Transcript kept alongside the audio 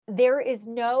there is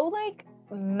no like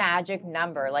magic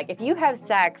number. Like if you have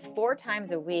sex 4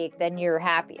 times a week, then you're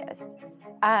happiest.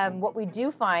 What we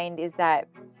do find is that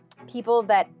people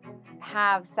that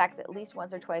have sex at least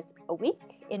once or twice a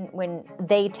week when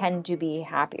they tend to be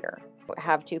happier.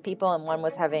 Have two people and one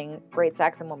was having great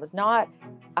sex and one was not.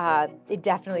 It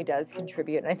definitely does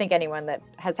contribute. And I think anyone that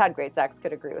has had great sex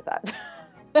could agree with that.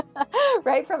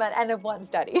 Right from an N of 1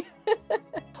 study.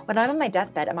 When I'm on my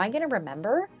deathbed, am I going to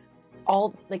remember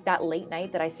all like that late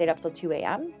night that I stayed up till 2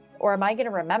 a.m.? Or am I going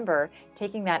to remember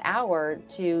taking that hour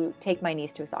to take my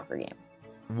niece to a soccer game?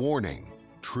 Warning: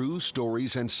 true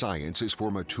stories and science is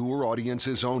for mature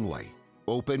audiences only.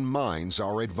 Open minds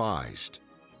are advised.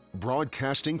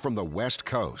 Broadcasting from the West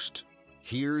Coast,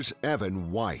 here's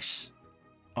Evan Weiss.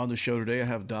 On the show today, I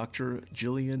have Dr.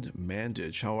 Jillian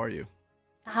Mandich. How are you?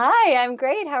 Hi, I'm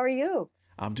great. How are you?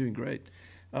 I'm doing great.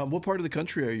 What part of the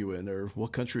country are you in, or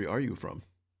what country are you from?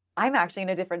 I'm actually in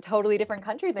a totally different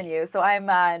country than you. So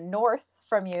I'm north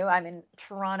from you. I'm in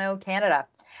Toronto, Canada.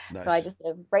 Nice. So I just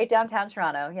live right downtown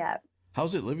Toronto. Yeah.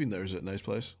 How's it living there? Is it a nice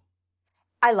place?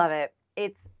 I love it.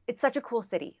 It's such a cool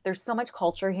city. There's so much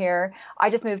culture here. I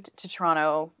just moved to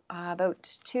Toronto about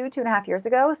 2.5 years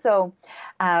ago. So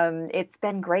it's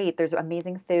been great. There's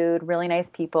amazing food, really nice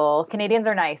people. Canadians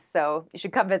are nice. So you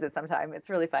should come visit sometime. It's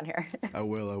really fun here. I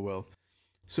will.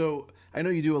 So I know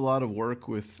you do a lot of work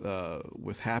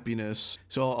with happiness.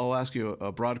 So I'll ask you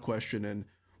a broad question. And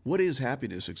what is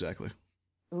happiness exactly?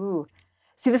 Ooh.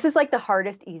 See, this is like the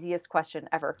hardest, easiest question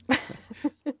ever.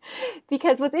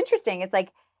 Because what's interesting, it's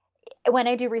like when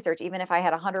I do research, even if I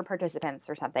had 100 participants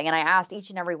or something, and I asked each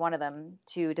and every one of them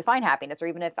to define happiness, or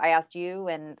even if I asked you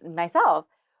and myself,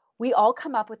 we all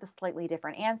come up with a slightly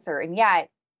different answer. And yet,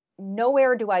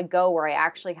 nowhere do I go where I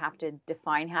actually have to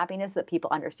define happiness so that people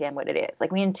understand what it is.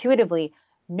 Like we intuitively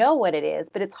know what it is,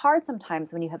 but it's hard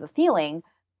sometimes when you have a feeling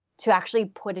to actually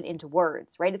put it into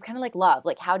words, right? It's kind of like love.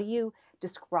 Like, how do you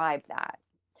describe that?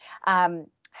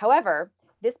 However,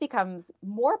 this becomes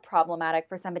more problematic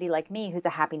for somebody like me who's a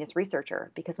happiness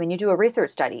researcher, because when you do a research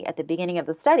study, at the beginning of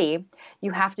the study,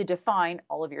 you have to define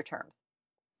all of your terms.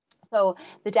 So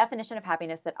the definition of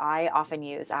happiness that I often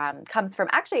use comes from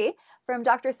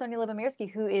Dr. Sonia Lyubomirsky,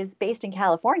 who is based in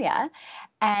California.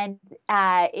 And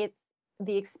it's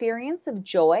the experience of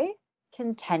joy,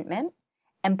 contentment,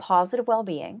 and positive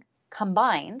well-being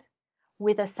combined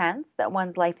with a sense that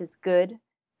one's life is good,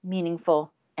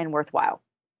 meaningful, and worthwhile.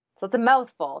 So it's a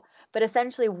mouthful, but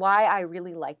essentially why I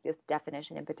really like this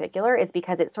definition in particular is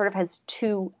because it sort of has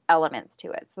two elements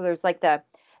to it. So there's like the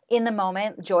in the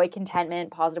moment, joy,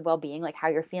 contentment, positive well-being, like how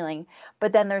you're feeling.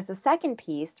 But then there's the second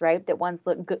piece, right, that one's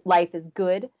life is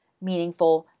good,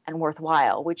 meaningful, and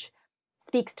worthwhile, which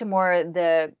speaks to more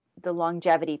the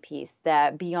longevity piece,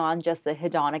 that beyond just the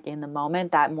hedonic in the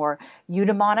moment, that more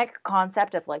eudaimonic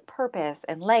concept of like purpose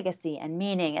and legacy and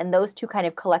meaning. And those two kind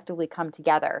of collectively come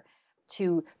together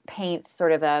to paint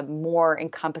sort of a more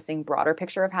encompassing, broader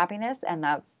picture of happiness. And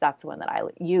that's the one that I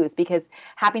use, because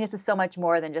happiness is so much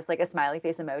more than just like a smiley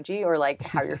face emoji or like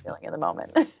how you're feeling in the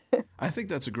moment. I think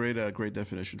that's a great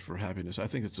definition for happiness. I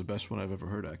think it's the best one I've ever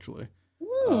heard, actually.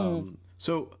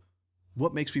 So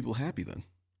what makes people happy then?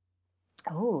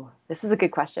 Oh, this is a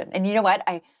good question. And you know what?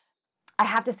 I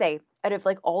have to say, out of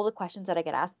like all the questions that I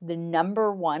get asked, the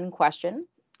number one question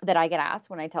that I get asked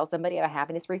when I tell somebody I'm a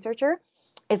happiness researcher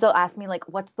is they'll ask me like,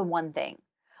 what's the one thing?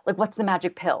 Like, what's the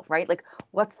magic pill, right? Like,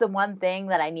 what's the one thing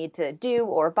that I need to do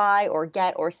or buy or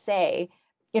get or say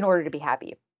in order to be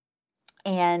happy?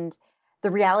 And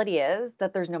the reality is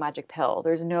that there's no magic pill.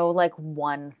 There's no like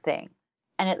one thing.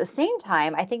 And at the same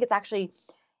time, I think it's actually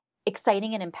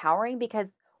exciting and empowering because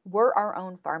we're our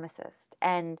own pharmacist.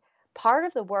 And part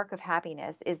of the work of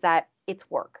happiness is that it's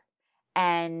work.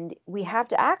 And we have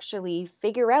to actually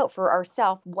figure out for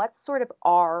ourselves what's sort of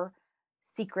our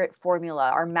secret formula,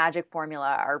 our magic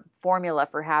formula, our formula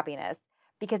for happiness,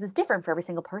 because it's different for every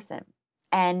single person.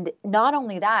 And not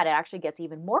only that, it actually gets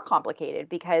even more complicated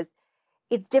because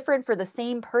it's different for the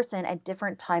same person at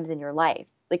different times in your life.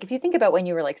 Like if you think about when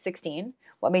you were like 16,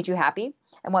 what made you happy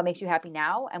and what makes you happy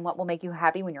now and what will make you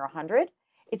happy when you're 100,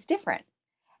 it's different.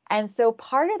 And so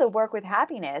part of the work with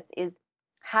happiness is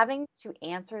having to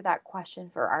answer that question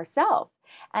for ourselves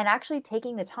and actually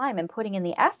taking the time and putting in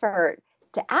the effort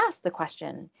to ask the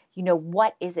question,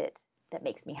 what is it that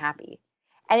makes me happy?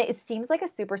 And it seems like a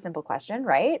super simple question,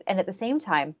 right? And at the same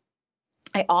time,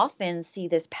 I often see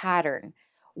this pattern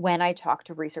when I talk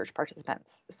to research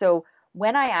participants. So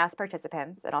when I ask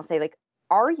participants, and I'll say like,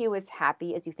 are you as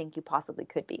happy as you think you possibly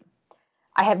could be?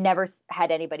 I have never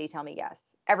had anybody tell me yes.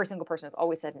 Every single person has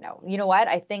always said no. You know what?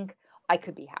 I think I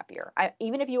could be happier.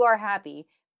 Even if you are happy,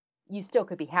 you still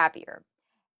could be happier.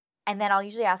 And then I'll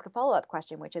usually ask a follow-up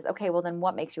question, which is, okay, well, then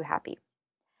what makes you happy?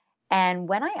 And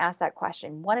when I ask that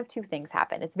question, one of two things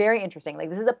happen. It's very interesting. Like,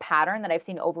 this is a pattern that I've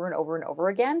seen over and over and over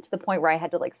again, to the point where I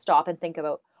had to like stop and think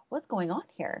about what's going on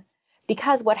here.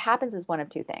 Because what happens is one of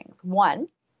two things. One,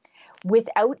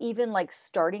 without even like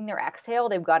starting their exhale,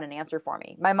 they've got an answer for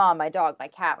me. My mom, my dog, my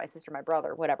cat, my sister, my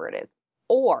brother, whatever it is.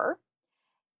 Or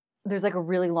there's like a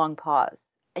really long pause,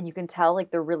 and you can tell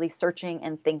like they're really searching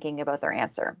and thinking about their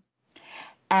answer.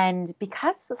 And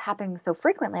because this was happening so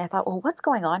frequently, I thought, well, what's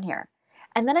going on here?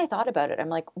 And then I thought about it. I'm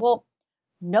like, well,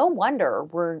 no wonder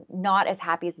we're not as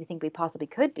happy as we think we possibly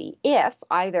could be if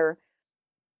either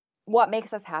what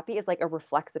makes us happy is like a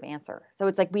reflexive answer. So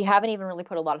it's like we haven't even really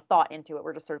put a lot of thought into it.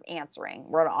 We're just sort of answering.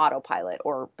 We're on autopilot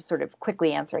or sort of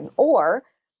quickly answering, or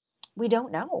we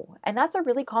don't know. And that's a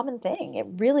really common thing. It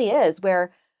really is,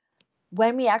 where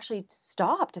when we actually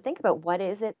stop to think about what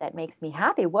is it that makes me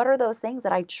happy, what are those things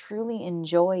that I truly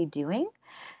enjoy doing,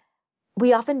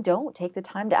 we often don't take the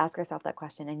time to ask ourselves that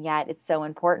question. And yet it's so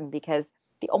important, because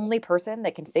the only person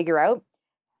that can figure out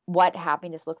what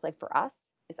happiness looks like for us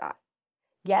is us.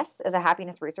 Yes, as a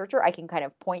happiness researcher, I can kind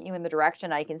of point you in the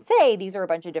direction. I can say these are a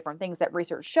bunch of different things that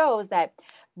research shows that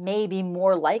may be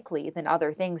more likely than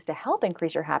other things to help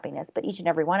increase your happiness. But each and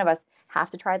every one of us have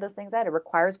to try those things out. It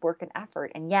requires work and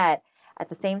effort. And yet, at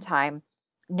the same time,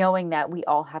 knowing that we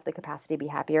all have the capacity to be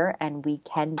happier and we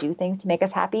can do things to make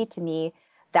us happy, to me,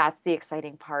 that's the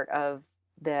exciting part of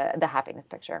the happiness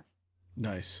picture.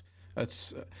 Nice.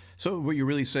 That's so what you're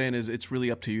really saying is it's really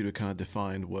up to you to kind of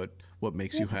define what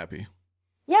makes you happy.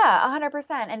 Yeah,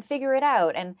 100%, and figure it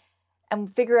out, and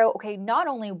figure out, okay, not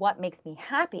only what makes me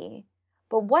happy,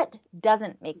 but what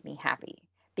doesn't make me happy.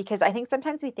 Because I think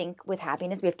sometimes we think with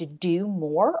happiness we have to do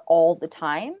more all the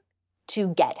time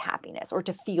to get happiness or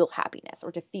to feel happiness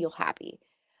or to feel happy.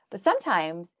 But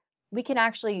sometimes we can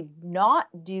actually not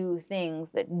do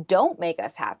things that don't make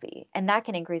us happy, and that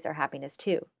can increase our happiness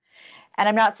too. And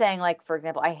I'm not saying, like, for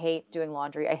example, I hate doing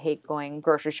laundry, I hate going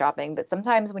grocery shopping, but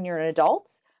sometimes when you're an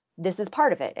adult, this is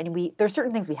part of it. And there's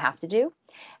certain things we have to do.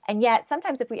 And yet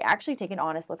sometimes if we actually take an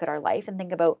honest look at our life and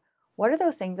think about what are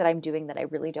those things that I'm doing that I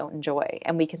really don't enjoy,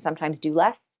 and we can sometimes do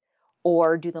less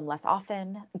or do them less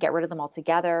often, get rid of them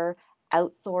altogether,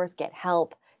 outsource, get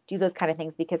help, do those kind of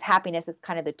things, because happiness is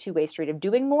kind of the two-way street of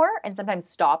doing more and sometimes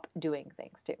stop doing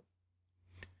things too.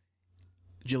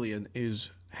 Jillian, is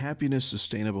happiness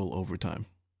sustainable over time?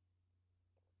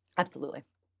 Absolutely.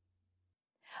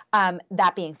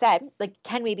 That being said, like,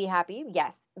 can we be happy?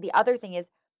 Yes. The other thing is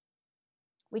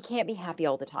we can't be happy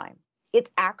all the time. It's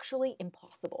actually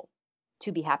impossible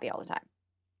to be happy all the time.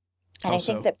 And How I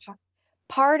think so? that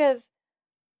part of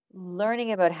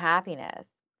learning about happiness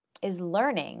is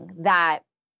learning that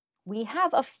we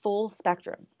have a full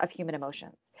spectrum of human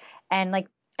emotions. And like,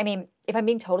 I mean, if I'm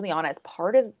being totally honest,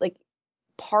 part of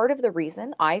the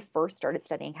reason I first started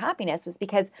studying happiness was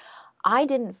because I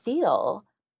didn't feel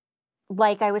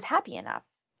like I was happy enough.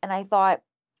 And I thought,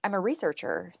 I'm a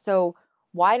researcher, so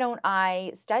why don't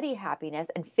I study happiness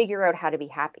and figure out how to be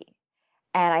happy?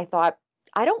 And I thought,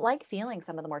 I don't like feeling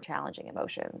some of the more challenging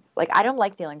emotions. Like, I don't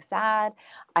like feeling sad.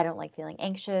 I don't like feeling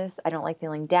anxious. I don't like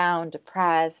feeling down,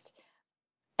 depressed.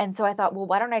 And so I thought, well,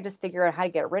 why don't I just figure out how to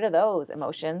get rid of those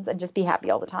emotions and just be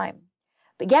happy all the time?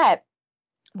 But yet,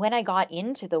 when I got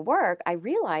into the work, I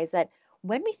realized that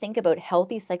when we think about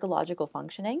healthy psychological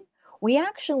functioning, we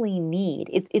actually need,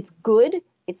 it's good,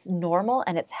 it's normal,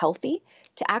 and it's healthy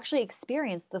to actually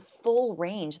experience the full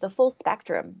range, the full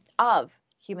spectrum of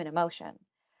human emotion.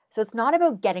 So it's not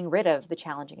about getting rid of the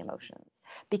challenging emotions,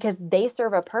 because they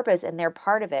serve a purpose and they're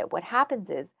part of it. What happens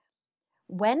is,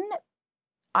 when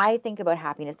I think about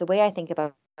happiness, the way I think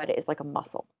about it is like a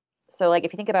muscle. So like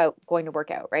if you think about going to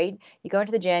work out, right? You go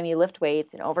into the gym, you lift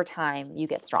weights, and over time you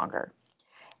get stronger.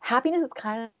 Happiness is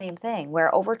kind of the same thing,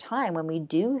 where over time, when we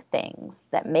do things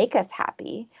that make us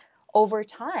happy, over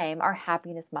time, our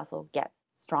happiness muscle gets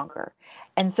stronger.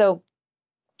 And so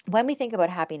when we think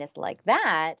about happiness like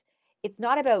that, it's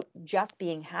not about just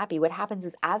being happy. What happens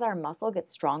is, as our muscle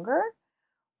gets stronger,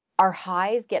 our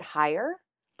highs get higher,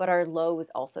 but our lows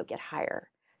also get higher.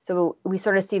 So we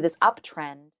sort of see this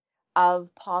uptrend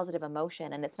of positive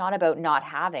emotion. And it's not about not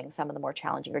having some of the more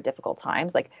challenging or difficult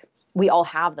times. Like, we all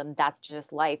have them. That's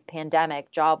just life.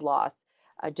 Pandemic, job loss,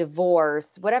 a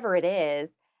divorce, whatever it is.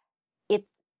 It's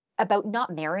about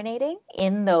not marinating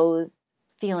in those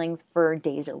feelings for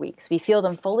days or weeks. We feel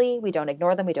them fully. We don't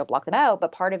ignore them. We don't block them out.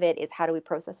 But part of it is, how do we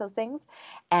process those things?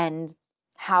 And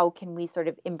how can we sort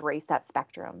of embrace that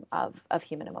spectrum of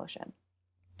human emotion?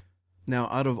 Now,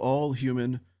 out of all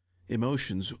human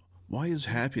emotions, why is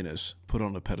happiness put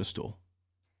on a pedestal?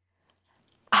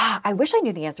 I wish I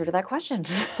knew the answer to that question.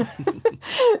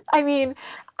 I mean,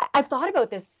 I've thought about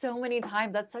this so many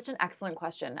times. That's such an excellent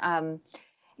question.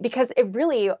 Because it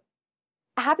really,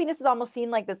 happiness is almost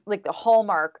seen like this, like the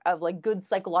hallmark of like good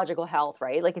psychological health,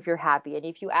 right? Like if you're happy, and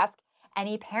if you ask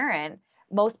any parent,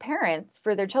 most parents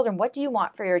for their children, what do you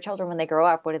want for your children when they grow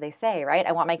up? What do they say, right?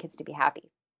 I want my kids to be happy.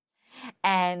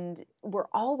 And we're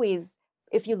always,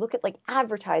 if you look at like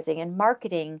advertising and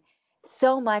marketing,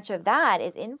 so much of that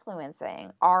is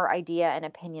influencing our idea and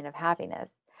opinion of happiness.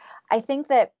 I think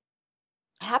that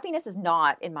happiness is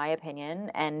not, in my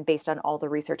opinion, and based on all the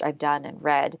research I've done and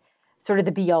read, sort of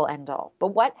the be all end all.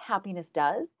 But what happiness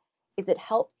does is it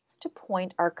helps to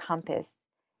point our compass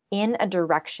in a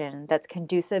direction that's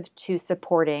conducive to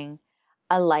supporting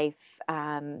a life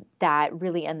that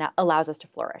really allows us to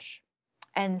flourish.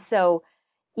 And so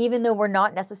even though we're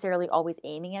not necessarily always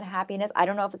aiming at happiness, I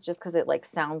don't know if it's just because it like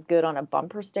sounds good on a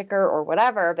bumper sticker or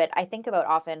whatever, but I think about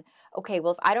often, okay,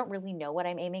 well, if I don't really know what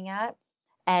I'm aiming at,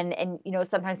 and you know,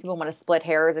 sometimes people want to split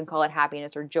hairs and call it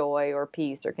happiness or joy or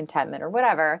peace or contentment or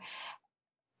whatever.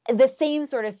 The same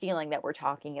sort of feeling that we're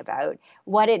talking about,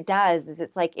 what it does is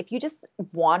it's like if you just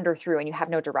wander through and you have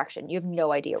no direction, you have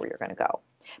no idea where you're going to go.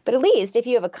 But at least if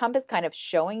you have a compass kind of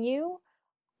showing you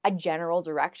a general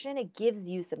direction, it gives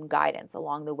you some guidance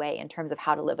along the way in terms of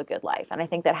how to live a good life. And I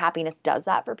think that happiness does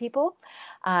that for people.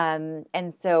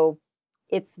 And so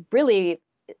it's really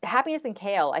happiness and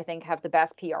kale, I think, have the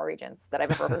best PR agents that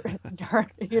I've ever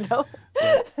heard, you know?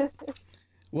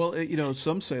 Well, you know,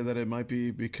 some say that it might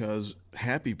be because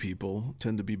happy people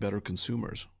tend to be better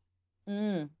consumers.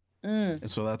 And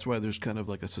so that's why there's kind of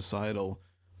like a societal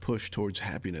push towards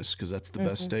happiness, because that's the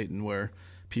best state and where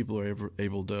people are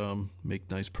able to make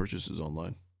nice purchases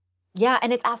online. Yeah,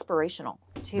 and it's aspirational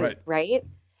too, right?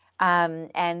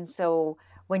 And so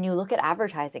when you look at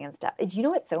advertising and stuff, you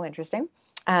know what's so interesting?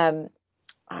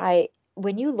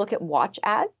 When you look at watch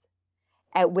ads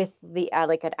with the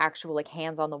like an actual like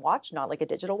hands on the watch, not like a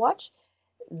digital watch,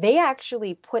 they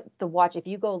actually put the watch. If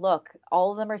you go look,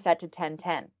 all of them are set to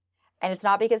 10:10. And it's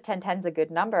not because 1010 is a good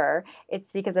number.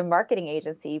 It's because a marketing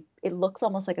agency, it looks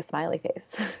almost like a smiley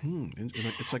face.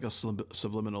 It's like a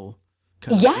subliminal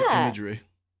kind of imagery.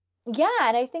 Yeah.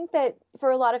 And I think that for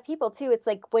a lot of people too, it's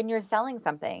like when you're selling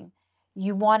something,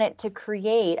 you want it to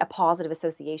create a positive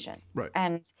association. Right.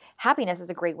 And happiness is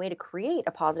a great way to create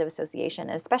a positive association,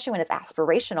 and especially when it's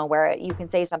aspirational, where you can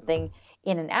say something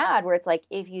in an ad where it's like,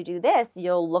 if you do this,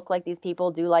 you'll look like these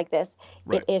people do like this.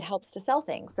 Right. It helps to sell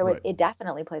things. So it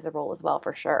definitely plays a role as well,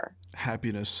 for sure.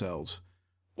 Happiness sells.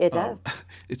 It does.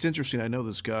 It's interesting. I know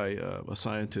this guy, a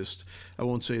scientist. I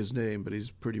won't say his name, but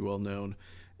he's pretty well known.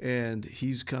 And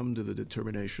he's come to the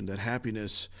determination that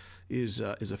happiness is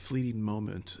a fleeting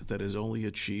moment that is only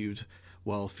achieved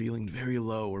while feeling very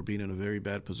low or being in a very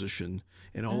bad position,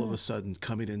 and all of a sudden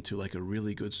coming into like a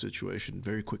really good situation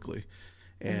very quickly.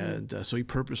 And so he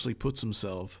purposely puts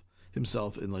himself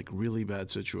in like really bad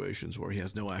situations where he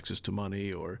has no access to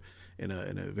money or in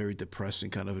a very depressing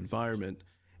kind of environment.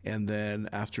 And then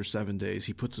after 7 days,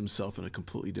 he puts himself in a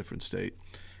completely different state.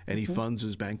 And he funds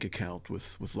his bank account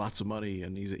with lots of money,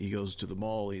 and he goes to the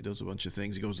mall, he does a bunch of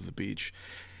things, he goes to the beach,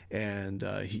 and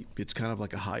it's kind of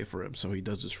like a high for him. So he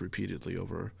does this repeatedly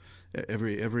over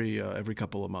every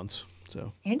couple of months.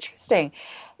 So interesting.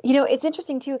 You know, it's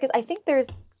interesting too, because I think there's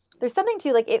something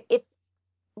to like if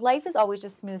life is always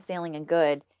just smooth sailing and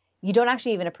good, you don't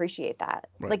actually even appreciate that.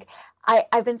 Right. Like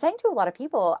I've been saying to a lot of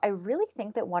people, I really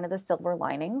think that one of the silver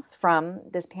linings from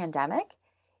this pandemic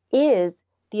is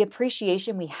the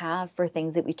appreciation we have for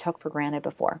things that we took for granted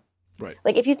before. Right.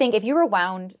 Like if you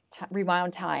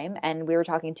rewound time, and we were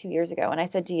talking 2 years ago, and I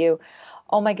said to you,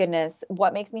 oh my goodness,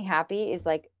 what makes me happy is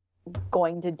like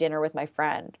going to dinner with my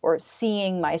friend, or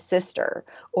seeing my sister,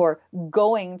 or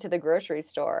going to the grocery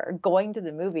store, or going to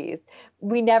the movies.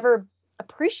 We never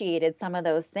appreciated some of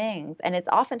those things. And it's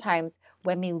oftentimes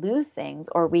when we lose things,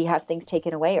 or we have things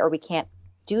taken away, or we can't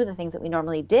do the things that we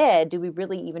normally did, do we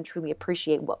really even truly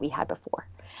appreciate what we had before?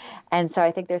 And so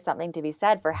I think there's something to be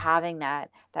said for having that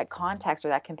context or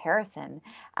that comparison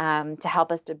to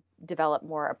help us to develop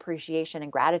more appreciation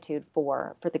and gratitude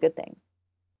for the good things.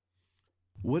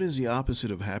 What is the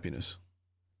opposite of happiness?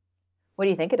 What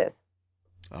do you think it is?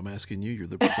 I'm asking you, you're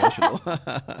the professional.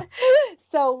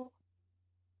 So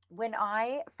when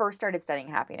I first started studying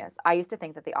happiness, I used to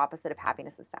think that the opposite of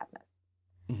happiness was sadness.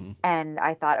 And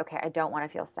I thought, okay, I don't want to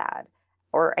feel sad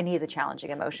or any of the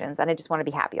challenging emotions, and I just want to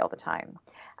be happy all the time.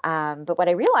 But what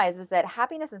I realized was that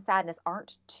happiness and sadness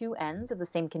aren't two ends of the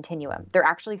same continuum. They're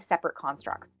actually separate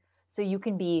constructs. So you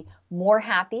can be more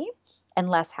happy and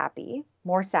less happy,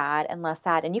 more sad and less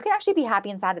sad. And you can actually be happy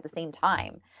and sad at the same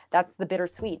time. That's the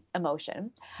bittersweet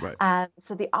emotion. Right.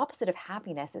 So the opposite of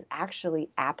happiness is actually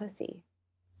apathy.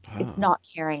 It's Ah. not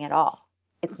caring at all.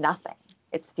 It's nothing.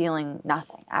 It's feeling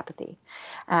nothing, apathy.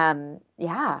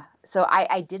 Yeah. So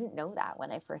I didn't know that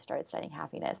when I first started studying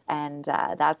happiness. And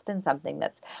that's been something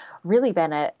that's really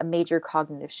been a major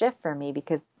cognitive shift for me,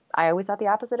 because I always thought the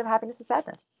opposite of happiness was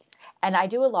sadness. And I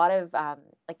do a lot of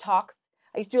like talks.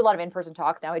 I used to do a lot of in-person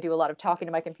talks. Now I do a lot of talking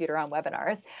to my computer on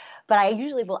webinars. But I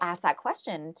usually will ask that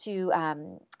question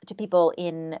to people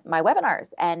in my webinars.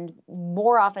 And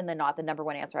more often than not, the number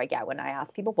one answer I get when I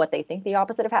ask people what they think the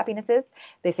opposite of happiness is,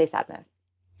 they say sadness.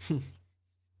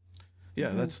 Yeah,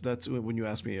 that's when you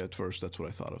asked me at first, that's what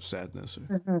I thought of, sadness.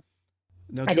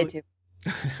 Now, I did too.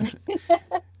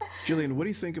 Jillian, what do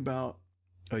you think about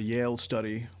a Yale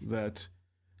study that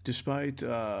despite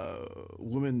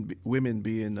women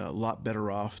being a lot better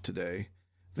off today,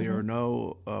 they are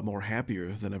no more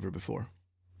happier than ever before?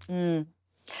 You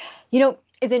know,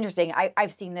 it's interesting.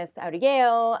 I've seen this out of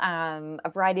Yale,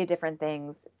 a variety of different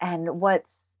things. And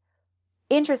what's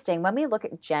interesting, when we look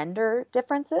at gender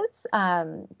differences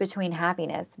between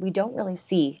happiness, we don't really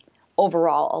see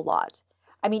overall a lot.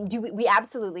 I mean, we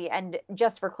absolutely, and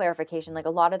just for clarification, like a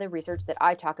lot of the research that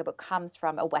I talk about comes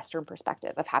from a Western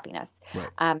perspective of happiness. Right.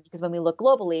 Because when we look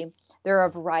globally, there are a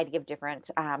variety of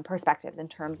different perspectives in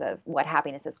terms of what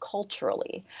happiness is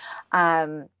culturally.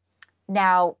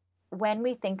 Now, when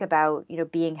we think about,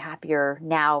 being happier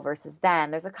now versus then,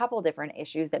 there's a couple different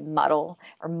issues that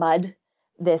mud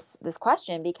this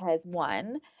question, because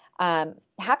one,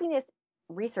 happiness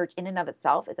research in and of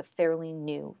itself is a fairly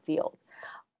new field.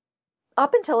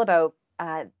 Up until about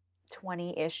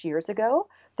 20-ish years ago,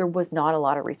 there was not a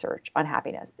lot of research on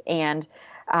happiness. And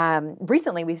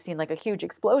recently we've seen like a huge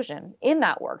explosion in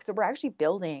that work. So we're actually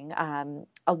building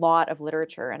a lot of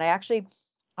literature. And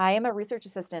I am a research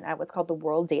assistant at what's called the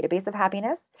World Database of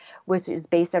Happiness, which is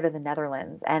based out of the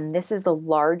Netherlands. And this is the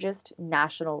largest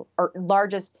international,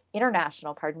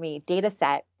 data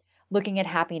set looking at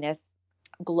happiness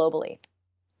globally.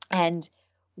 And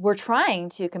we're trying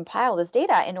to compile this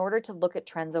data in order to look at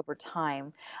trends over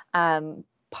time.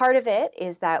 Part of it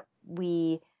is that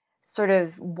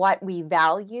what we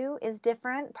value is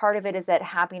different. Part of it is that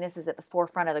happiness is at the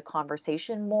forefront of the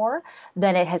conversation more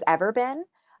than it has ever been.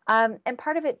 And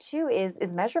part of it too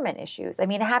is measurement issues. I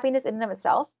mean, happiness in and of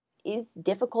itself is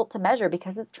difficult to measure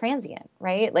because it's transient,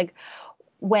 right? Like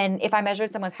if I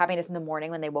measured someone's happiness in the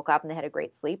morning when they woke up and they had a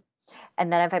great sleep,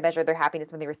 and then if I measured their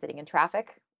happiness when they were sitting in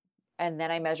traffic, and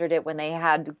then I measured it when they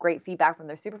had great feedback from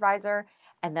their supervisor,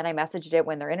 and then I messaged it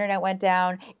when their internet went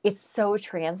down, it's so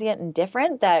transient and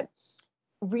different that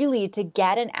really, to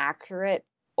get an accurate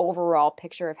overall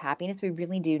picture of happiness, we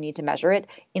really do need to measure it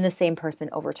in the same person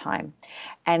over time.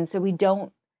 And so we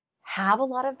don't have a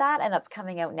lot of that, and that's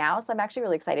coming out now. So I'm actually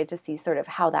really excited to see sort of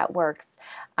how that works.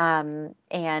 And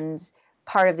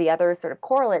part of the other sort of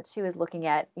correlate too is looking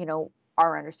at,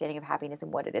 our understanding of happiness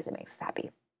and what it is that makes us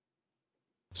happy.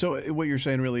 So what you're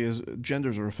saying really is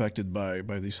genders are affected by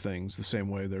these things the same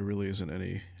way. There really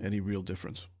isn't any real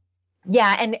difference.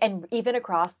 Yeah, and even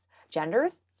across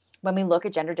genders, when we look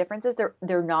at gender differences,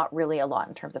 they're not really a lot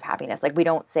in terms of happiness. Like we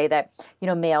don't say that,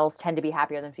 males tend to be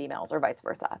happier than females or vice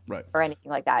versa, right, or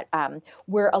anything like that.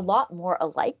 We're a lot more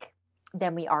alike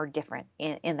than we are different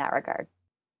in that regard.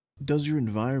 Does your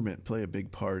environment play a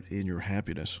big part in your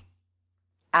happiness?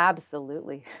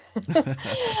 Absolutely.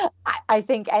 I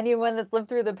think anyone that's lived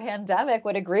through the pandemic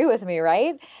would agree with me,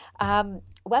 right?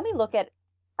 When we look at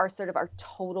our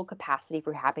total capacity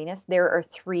for happiness, there are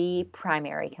three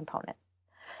primary components.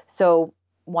 So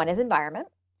one is environment,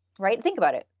 right? Think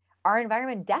about it. Our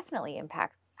environment definitely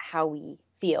impacts how we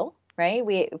feel, right?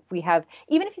 We have,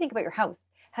 even if you think about your house,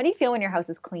 how do you feel when your house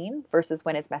is clean versus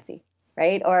when it's messy?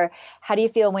 Right? Or how do you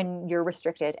feel when you're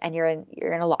restricted and you're in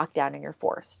a lockdown and you're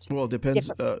forced? Well, it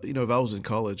depends. If I was in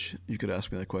college, you could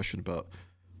ask me that question about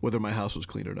whether my house was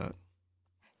clean or not.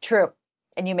 True.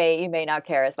 And you may not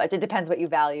care as much. It depends what you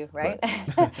value, right?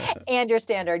 And your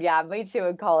standard. Yeah, me too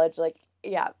in college. Like,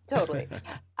 yeah, totally.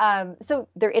 So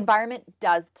their environment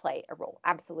does play a role.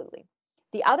 Absolutely.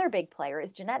 The other big player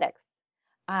is genetics.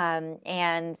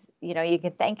 And you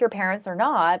can thank your parents or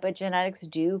not, but genetics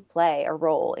do play a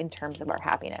role in terms of our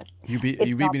happiness. You beat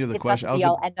me to the question. I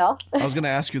was going to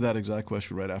ask you that exact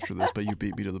question right after this, but you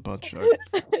beat me to the punch. All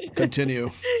right.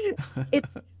 Continue.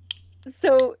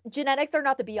 So genetics are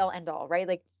not the be all end all, right?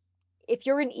 Like if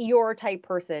you're an Eeyore type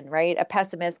person, right? A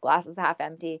pessimist, glasses half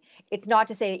empty, it's not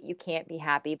to say that you can't be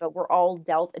happy, but we're all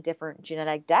dealt a different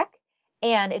genetic deck,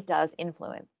 and it does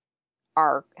influence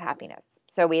our happiness.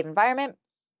 So we have environment,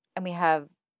 and we have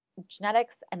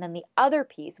genetics. And then the other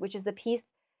piece, which is the piece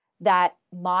that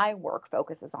my work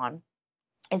focuses on,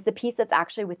 is the piece that's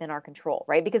actually within our control,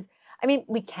 right? Because I mean,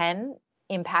 we can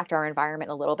impact our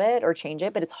environment a little bit or change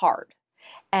it, but it's hard.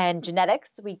 And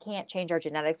genetics, we can't change our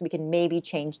genetics. We can maybe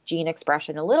change gene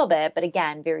expression a little bit, but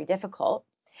again, very difficult.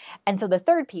 And so the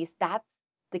third piece, that's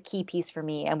the key piece for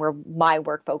me and where my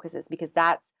work focuses, because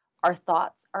that's our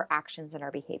thoughts, our actions, and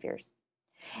our behaviors.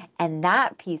 And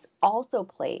that piece also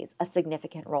plays a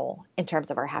significant role in terms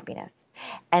of our happiness.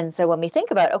 And so when we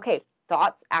think about, okay,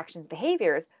 thoughts, actions,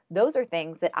 behaviors, those are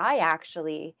things that I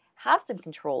actually have some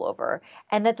control over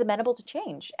and that's amenable to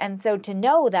change. And so to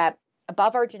know that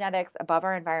above our genetics, above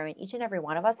our environment, each and every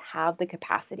one of us have the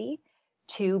capacity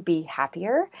to be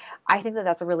happier. I think that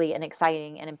that's a really an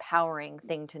exciting and empowering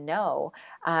thing to know,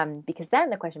 because then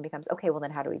the question becomes, okay, well,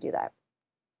 then how do we do that?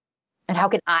 And how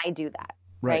can I do that?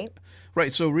 Right. Right.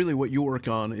 Right. So really what you work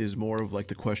on is more of like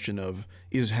the question of,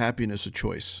 is happiness a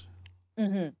choice?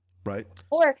 Hmm. Right.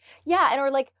 Or, yeah. And,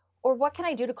 or like, or what can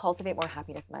I do to cultivate more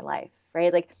happiness in my life?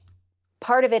 Right. Like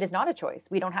part of it is not a choice.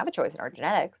 We don't have a choice in our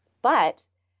genetics, but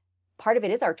part of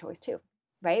it is our choice too.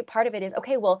 Right. Part of it is,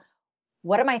 okay, well,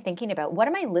 what am I thinking about? What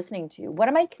am I listening to? What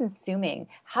am I consuming?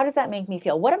 How does that make me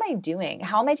feel? What am I doing?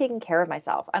 How am I taking care of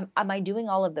myself? Am I doing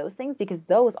all of those things? Because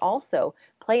those also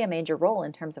play a major role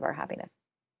in terms of our happiness.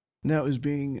 Now, is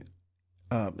being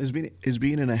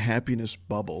in a happiness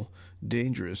bubble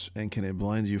dangerous, and can it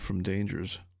blind you from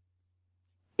dangers?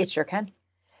 It sure can.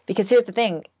 Because here's the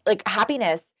thing, like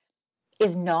happiness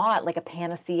is not like a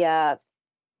panacea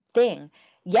thing.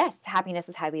 Yes, happiness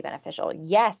is highly beneficial.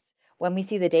 Yes, when we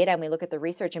see the data and we look at the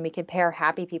research and we compare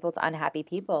happy people to unhappy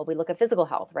people, we look at physical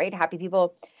health, right? Happy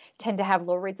people tend to have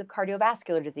lower rates of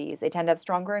cardiovascular disease. They tend to have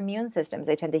stronger immune systems.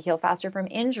 They tend to heal faster from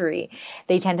injury.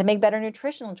 They tend to make better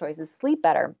nutritional choices, sleep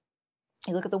better.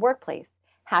 You look at the workplace.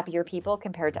 Happier people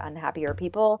compared to unhappier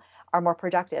people are more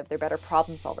productive. They're better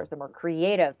problem solvers. They're more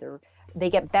creative. They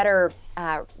get better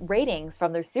ratings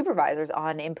from their supervisors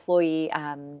on employee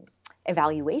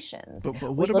evaluations. But We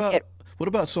what look about at, what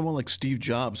about someone like Steve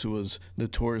Jobs, who was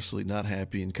notoriously not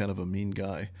happy and kind of a mean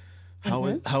guy?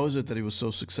 Mhm. How is it that he was so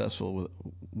successful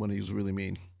when he was really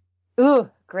mean? Ooh,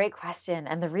 great question.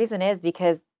 And the reason is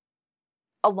because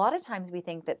a lot of times we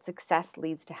think that success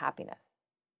leads to happiness,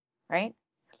 right?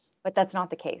 But that's not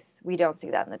the case. We don't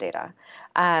see that in the data.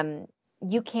 Um,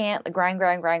 you can't grind,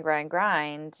 grind, grind, grind,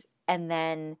 grind, and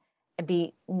then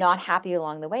be not happy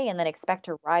along the way and then expect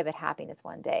to arrive at happiness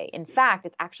one day. In fact,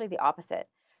 it's actually the opposite.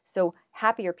 So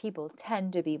happier people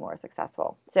tend to be more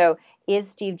successful. So is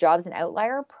Steve Jobs an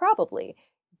outlier? Probably.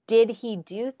 Did he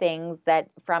do things that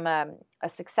from a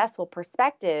successful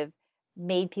perspective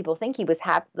made people think he was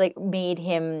happy, like made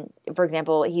him, for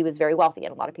example, he was very wealthy.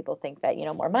 And a lot of people think that,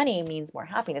 more money means more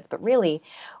happiness. But really,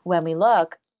 when we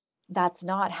look, that's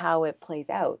not how it plays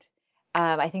out.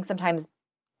 I think sometimes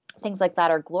things like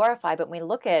that are glorified, but when we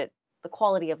look at the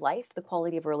quality of life, the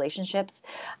quality of relationships,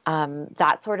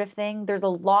 that sort of thing, there's a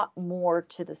lot more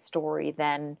to the story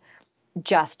than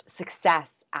just success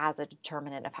as a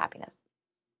determinant of happiness.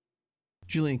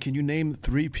 Jillian, can you name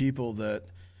three people that,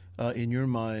 in your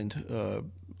mind,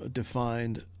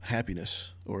 defined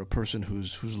happiness, or a person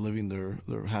who's living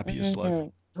their happiest life?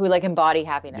 Who like embody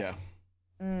happiness. Yeah.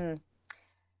 Mm.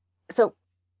 So,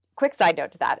 quick side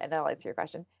note to that, and I'll answer your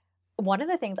question. One of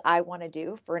the things I want to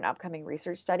do for an upcoming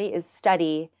research study is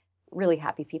study really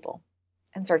happy people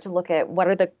and start to look at what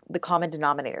are the common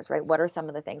denominators, right? What are some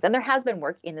of the things? And there has been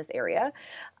work in this area.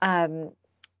 Um,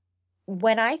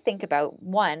 when I think about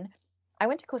one, I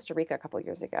went to Costa Rica a couple of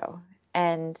years ago,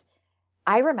 and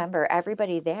I remember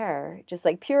everybody there just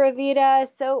like pura vida.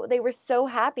 So they were so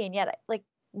happy, and yet like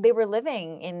they were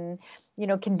living in,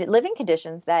 living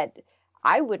conditions that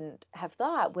I wouldn't have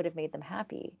thought would have made them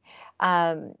happy.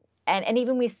 And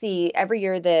even we see every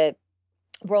year the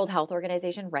World Health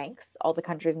Organization ranks all the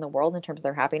countries in the world in terms of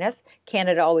their happiness.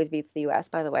 Canada always beats the U.S.,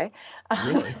 by the way.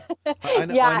 Really? I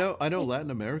know, I Yeah, know, I know.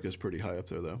 Latin America is pretty high up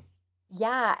there, though.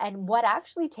 yeah. And what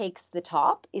actually takes the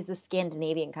top is the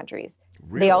Scandinavian countries.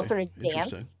 They all Really sort of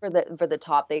interesting. dance for the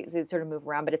top. They sort of move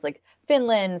around, but it's like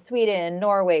Finland, Sweden,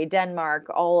 Norway, Denmark,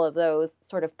 all of those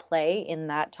sort of play in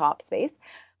that top space.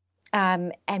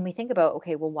 And we think about,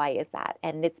 okay, well, why is that?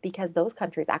 And it's because those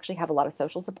countries actually have a lot of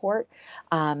social support,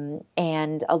 and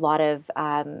a lot of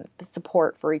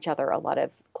support for each other, a lot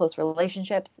of close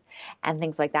relationships and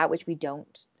things like that, which we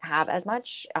don't have as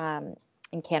much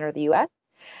in Canada or the US.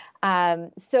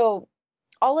 So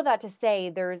all of that to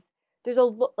say,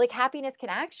 like happiness can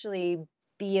actually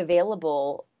be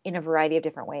available in a variety of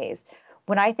different ways.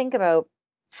 When I think about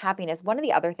happiness, one of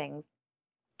the other things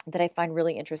that I find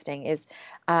really interesting is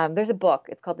there's a book.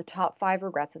 It's called The Top 5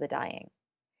 Regrets of the Dying.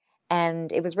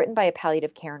 And it was written by a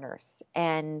palliative care nurse.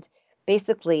 And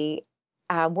basically,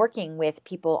 working with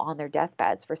people on their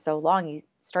deathbeds for so long, you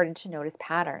started to notice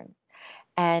patterns.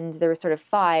 And there were sort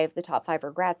of the top 5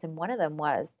 regrets. And one of them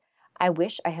was, I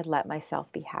wish I had let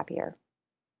myself be happier.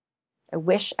 I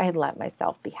wish I had let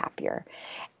myself be happier.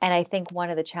 And I think one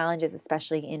of the challenges,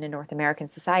 especially in a North American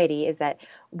society, is that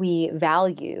we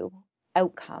value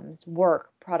outcomes, work,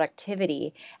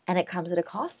 productivity, and it comes at a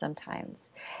cost sometimes.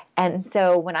 And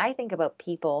so when I think about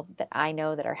people that I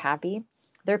know that are happy,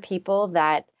 they're people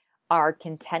that are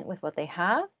content with what they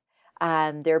have.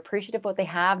 They're appreciative of what they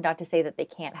have, not to say that they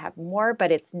can't have more,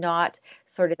 but it's not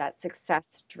sort of that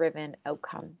success-driven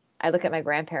outcome. I look at my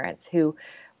grandparents who,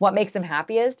 what makes them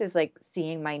happiest is like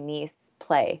seeing my niece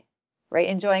play, right?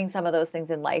 Enjoying some of those things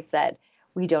in life that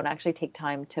we don't actually take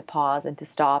time to pause and to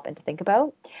stop and to think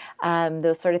about.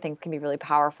 Those sort of things can be really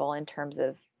powerful in terms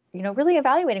of, really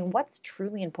evaluating what's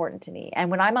truly important to me. And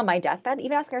when I'm on my deathbed,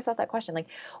 even asking ourselves that question, like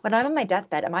when I'm on my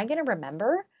deathbed, am I going to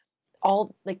remember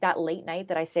all like that late night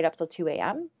that I stayed up till 2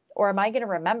 a.m.? Or am I going to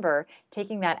remember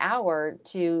taking that hour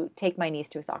to take my niece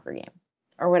to a soccer game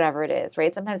or whatever it is,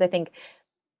 right? Sometimes I think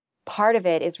part of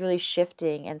it is really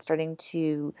shifting and starting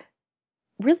to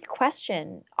really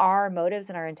question our motives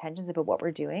and our intentions about what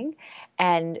we're doing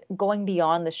and going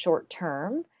beyond the short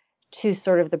term to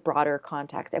sort of the broader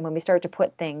context. And when we start to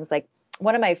put things like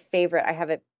one of my favorite, I have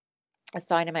a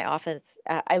sign in my office.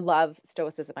 I love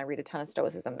Stoicism. I read a ton of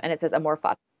Stoicism and it says amor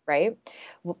fati, right?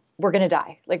 We're going to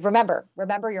die. Like, remember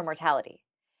your mortality.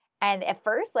 And at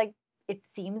first, like, it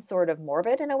seems sort of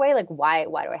morbid in a way, like why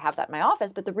do I have that in my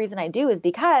office? But the reason I do is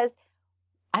because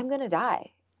I'm going to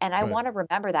die. And I want to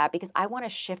remember that because I want to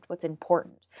shift what's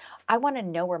important. I want to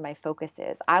know where my focus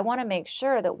is. I want to make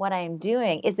sure that what I'm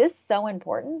doing, is this so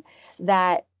important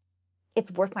that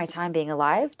it's worth my time being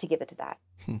alive to give it to that?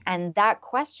 And that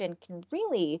question can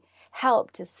really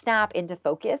help to snap into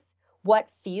focus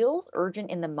what feels urgent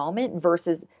in the moment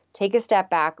versus take a step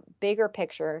back, bigger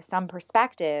picture, some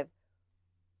perspective.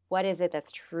 What is it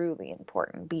that's truly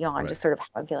important beyond just sort of how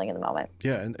I'm feeling in the moment?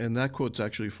 Yeah, and that quote's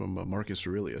actually from Marcus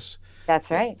Aurelius. That's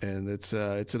right. And it's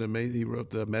an amazing. He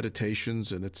wrote the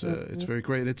Meditations, and it's very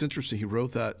great. And it's interesting. He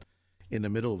wrote that in the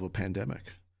middle of a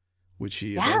pandemic, which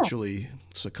he eventually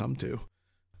succumbed to.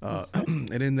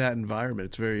 And in that environment,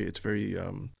 it's very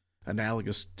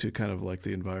analogous to kind of like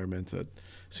the environment that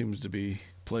seems to be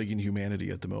plaguing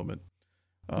humanity at the moment.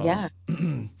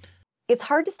 It's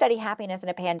hard to study happiness in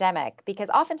a pandemic because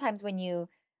oftentimes when you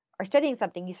are studying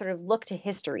something, you sort of look to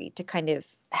history to kind of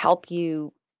help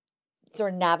you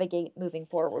sort of navigate moving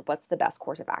forward. What's the best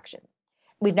course of action?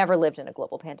 We've never lived in a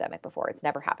global pandemic before. It's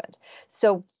never happened.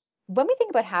 So when we think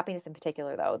about happiness in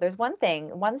particular, though, there's one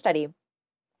study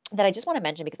that I just want to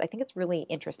mention because I think it's really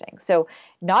interesting. So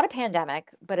not a pandemic,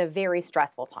 but a very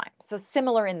stressful time. So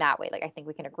similar in that way. Like I think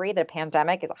we can agree that a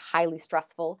pandemic is a highly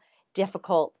stressful,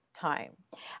 difficult time.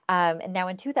 And now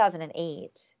in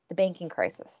 2008, the banking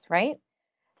crisis, right?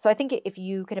 So I think if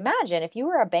you could imagine, if you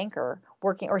were a banker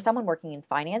working or someone working in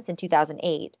finance in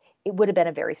 2008, it would have been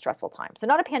a very stressful time. So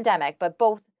not a pandemic, but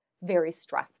both very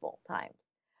stressful times.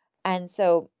 And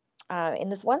so in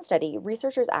this one study,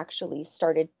 researchers actually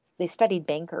studied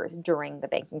bankers during the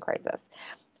banking crisis.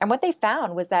 And what they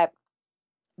found was that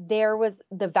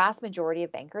the vast majority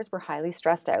of bankers were highly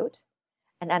stressed out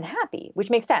and unhappy, which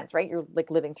makes sense, right? You're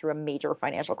like living through a major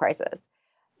financial crisis.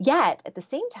 Yet at the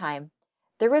same time,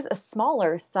 there was a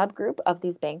smaller subgroup of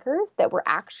these bankers that were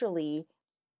actually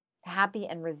happy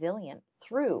and resilient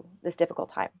through this difficult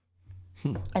time.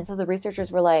 And so the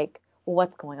researchers were like, well,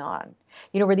 what's going on?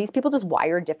 Were these people just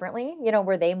wired differently?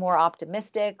 Were they more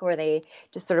optimistic? Were they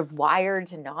just sort of wired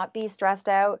to not be stressed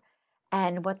out?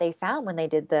 And what they found when they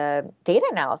did the data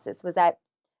analysis was that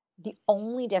the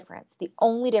only difference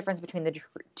between the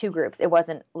two groups, it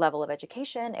wasn't level of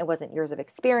education, it wasn't years of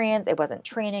experience, it wasn't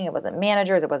training, it wasn't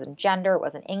managers, it wasn't gender, it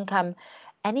wasn't income,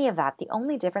 any of that. The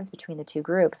only difference between the two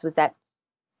groups was that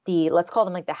let's call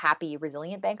them like the happy,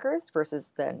 resilient bankers versus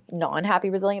the non-happy,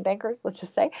 resilient bankers, let's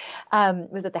just say,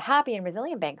 was that the happy and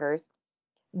resilient bankers,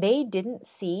 they didn't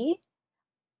see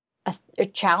a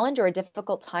challenge or a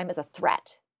difficult time as a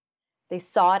threat. They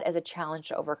saw it as a challenge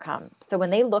to overcome. So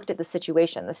when they looked at the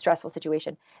situation, the stressful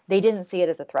situation, they didn't see it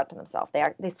as a threat to themselves.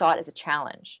 They saw it as a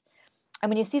challenge. And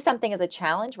when you see something as a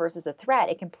challenge versus a threat,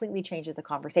 it completely changes the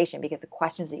conversation because the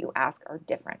questions that you ask are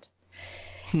different.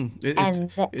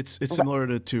 It's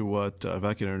similar to what, if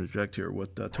I can interject here,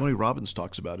 what Tony Robbins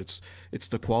talks about. It's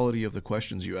the quality of the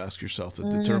questions you ask yourself that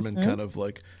determine kind of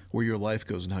like where your life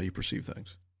goes and how you perceive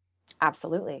things.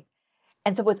 Absolutely.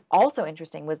 And so what's also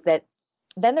interesting was that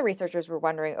then the researchers were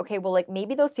wondering, okay, well, like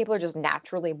maybe those people are just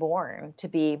naturally born to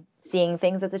be seeing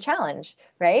things as a challenge,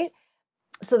 right?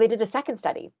 So they did a second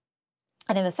study.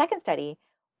 And in the second study,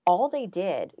 all they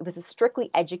did, it was a strictly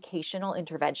educational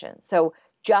intervention. So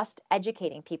just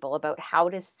educating people about how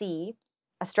to see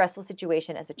a stressful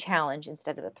situation as a challenge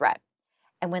instead of a threat.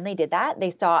 And when they did that,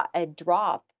 they saw a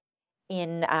drop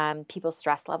in people's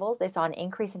stress levels. They saw an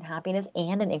increase in happiness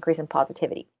and an increase in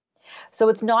positivity. So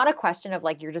it's not a question of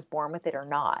like you're just born with it or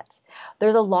not.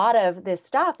 There's a lot of this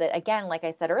stuff that, again, like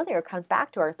I said earlier, comes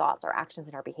back to our thoughts, our actions,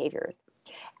 and our behaviors.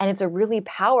 And it's a really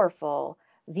powerful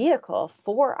vehicle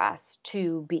for us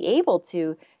to be able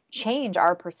to change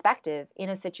our perspective in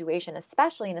a situation,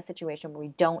 especially in a situation where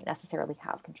we don't necessarily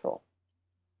have control.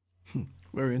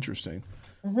 Very interesting.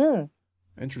 Mm-hmm.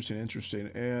 Interesting.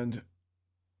 And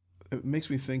it makes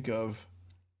me think of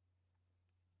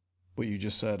what you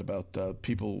just said about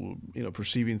people,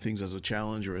 perceiving things as a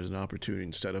challenge or as an opportunity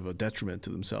instead of a detriment to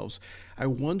themselves. I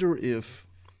wonder if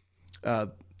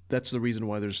that's the reason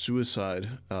why there's suicide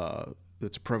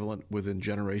that's prevalent within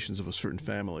generations of a certain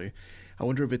family. I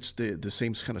wonder if it's the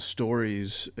same kind of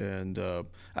stories and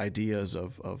ideas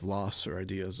of loss or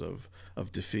ideas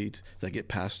of defeat that get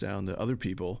passed down to other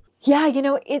people. Yeah,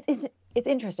 it's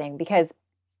interesting because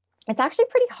it's actually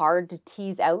pretty hard to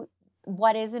tease out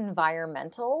what is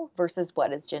environmental versus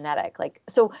what is genetic.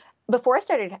 So before I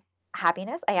started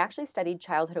happiness, I actually studied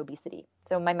childhood obesity.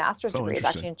 So my master's degree is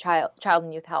actually in child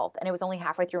and youth health. And it was only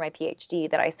halfway through my PhD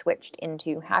that I switched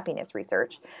into happiness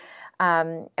research.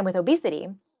 And with obesity,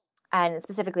 and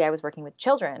specifically I was working with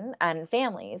children and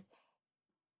families,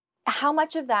 how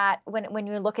much of that, when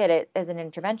you look at it as an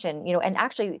intervention, and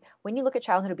actually when you look at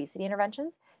childhood obesity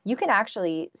interventions, you can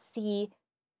actually see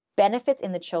benefits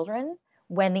in the children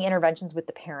when the intervention's with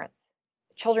the parents.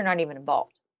 Children aren't even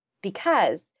involved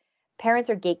because parents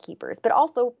are gatekeepers, but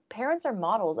also parents are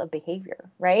models of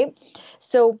behavior, right?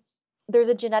 So there's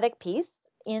a genetic piece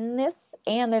in this,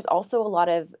 and there's also a lot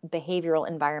of behavioral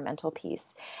environmental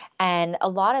piece. And a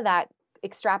lot of that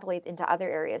extrapolates into other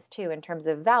areas too, in terms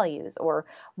of values or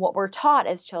what we're taught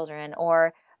as children,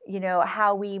 or,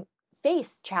 how we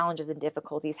face challenges and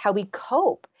difficulties, how we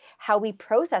cope, how we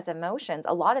process emotions.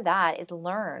 A lot of that is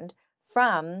learned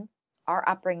from our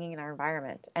upbringing and our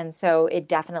environment. And so it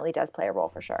definitely does play a role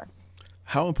for sure.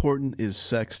 How important is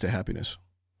sex to happiness?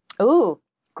 Ooh,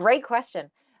 great question.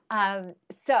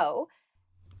 So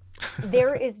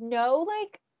there is no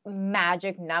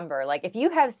magic number. Like if you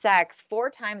have sex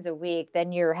 4 times a week,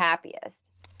 then you're happiest.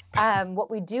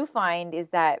 What we do find is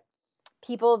that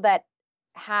people that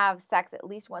have sex at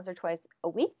least once or twice a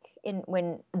week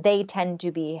when they tend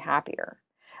to be happier.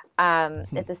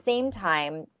 At the same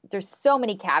time, there's so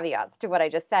many caveats to what I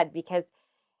just said because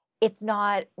it's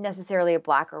not necessarily a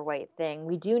black or white thing.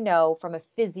 We do know from a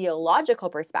physiological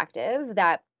perspective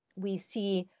that we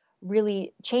see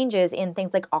really changes in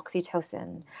things like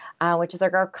oxytocin, which is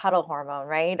like our cuddle hormone,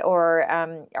 right? Or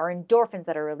our endorphins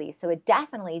that are released. So it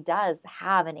definitely does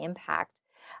have an impact.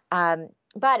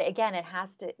 But again, it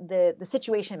has to, the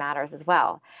situation matters as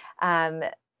well. And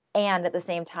at the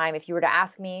same time, if you were to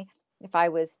ask me if I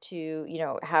was to,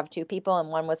 have 2 people and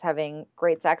one was having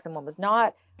great sex and one was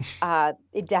not,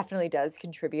 it definitely does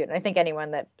contribute. And I think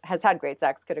anyone that has had great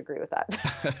sex could agree with that,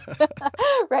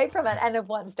 right? From an N of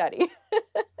 1 study.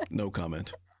 No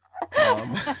comment.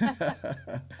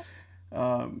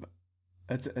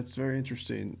 That's very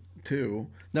interesting too.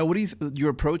 Now, what do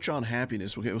your approach on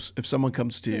happiness? Okay, if someone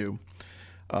comes to you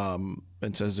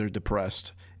and says they're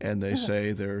depressed and they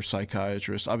say they're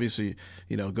psychiatrists, obviously,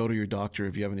 go to your doctor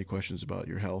if you have any questions about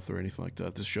your health or anything like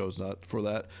that. This show is not for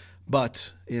that.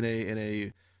 But in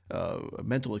a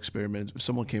mental experiment, if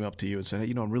someone came up to you and said,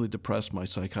 hey, I'm really depressed. My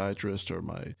psychiatrist or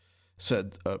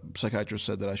psychiatrist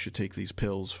said that I should take these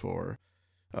pills for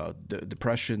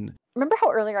depression. Remember how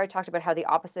earlier I talked about how the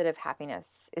opposite of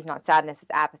happiness is not sadness,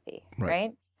 it's apathy,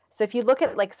 right? So if you look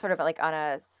at sort of on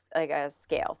a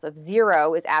scale, so if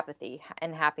 0 is apathy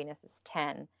and happiness is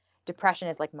 10, depression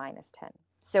is minus 10.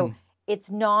 So it's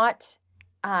not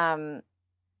that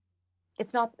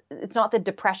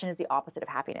depression is the opposite of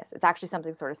happiness. It's actually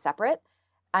something sort of separate.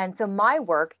 And so my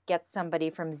work gets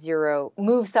somebody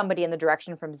moves somebody in the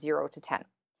direction from 0 to 10.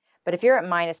 But if you're at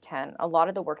minus 10, a lot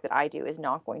of the work that I do is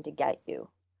not going to get you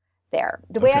there.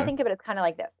 The way I think of it is kind of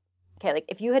like this. Okay,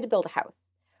 if you had to build a house,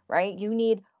 right? You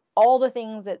need all the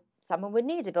things that someone would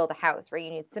need to build a house, right?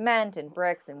 You need cement and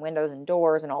bricks and windows and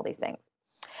doors and all these things.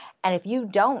 And if you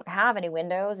don't have any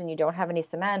windows and you don't have any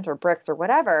cement or bricks or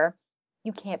whatever,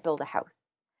 you can't build a house.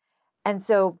 And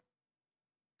so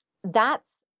that's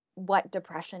what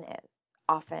depression is.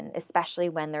 often, especially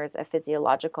when there's a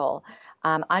physiological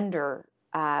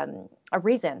a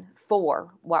reason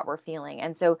for what we're feeling.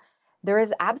 And so there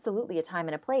is absolutely a time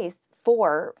and a place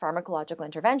for pharmacological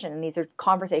intervention. And these are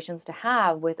conversations to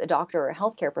have with a doctor or a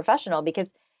healthcare professional, because,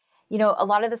 a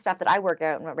lot of the stuff that I work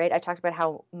out, right? I talked about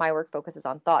how my work focuses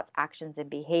on thoughts, actions, and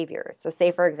behaviors. So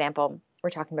say, for example, we're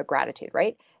talking about gratitude,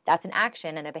 right? That's an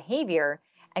action and a behavior,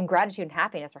 and gratitude and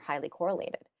happiness are highly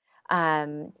correlated.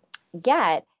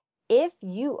 Yet, if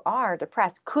you are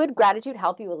depressed, could gratitude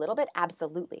help you a little bit?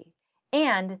 Absolutely.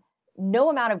 And no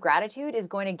amount of gratitude is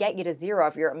going to get you to 0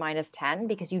 if you're at -10,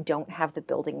 because you don't have the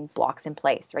building blocks in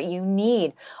place, right? You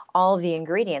need all of the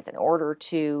ingredients in order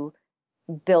to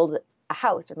build a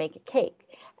house or make a cake.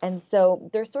 And so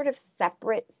they're sort of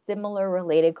separate, similar,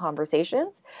 related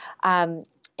conversations.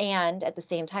 And at the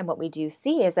same time, what we do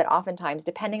see is that oftentimes,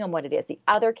 depending on what it is, the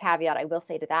other caveat I will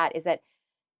say to that is that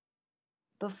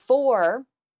before,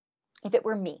 if it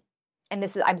were me, and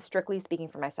I'm strictly speaking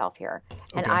for myself here,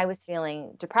 and I was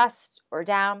feeling depressed or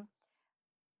down,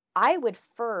 I would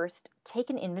first take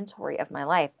an inventory of my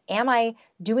life. Am I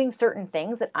doing certain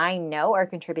things that I know are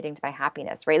contributing to my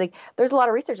happiness, right? Like, there's a lot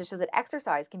of research that shows that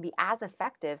exercise can be as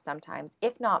effective sometimes,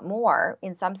 if not more,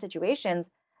 in some situations,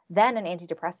 than an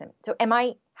antidepressant. So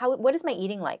what is my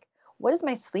eating like? What is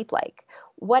my sleep like?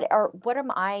 What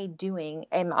am I doing?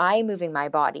 Am I moving my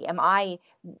body? Am I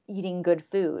eating good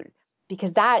food?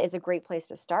 Because that is a great place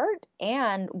to start.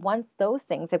 And once those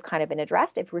things have kind of been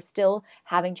addressed, if we're still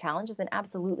having challenges, then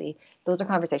absolutely, those are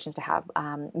conversations to have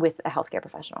with a healthcare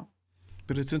professional.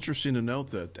 But it's interesting to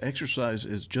note that exercise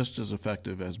is just as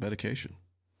effective as medication.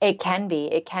 It can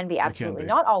be absolutely.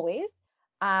 Not always.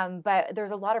 But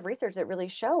there's a lot of research that really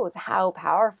shows how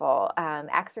powerful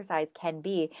exercise can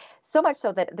be. So much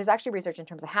so that there's actually research in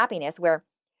terms of happiness where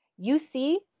you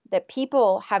see that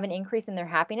people have an increase in their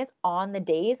happiness on the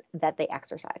days that they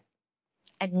exercise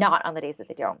and not on the days that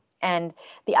they don't. And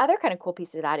the other kind of cool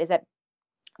piece to that is that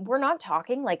we're not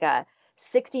talking like a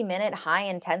 60-minute high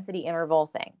intensity interval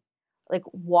thing. Like,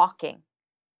 walking,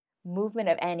 movement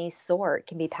of any sort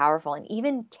can be powerful. And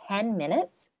even 10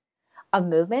 minutes of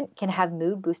movement can have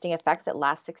mood boosting effects that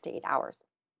last 6 to 8 hours.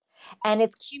 And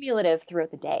it's cumulative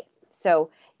throughout the day.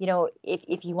 So,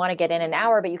 if you want to get in an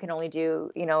hour, but you can only do,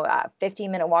 a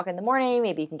 15-minute walk in the morning,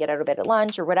 maybe you can get out of bed at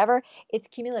lunch or whatever, it's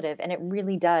cumulative, and it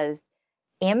really does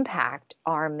impact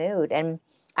our mood. And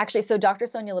actually, so Dr.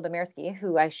 Sonia Lyubomirsky,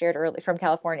 who I shared earlier from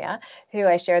California, who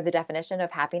I shared the definition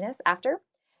of happiness after,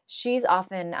 she's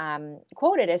often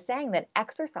quoted as saying that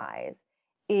exercise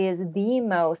is the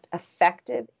most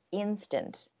effective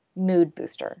instant mood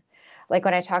booster. Like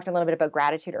when I talked a little bit about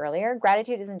gratitude earlier,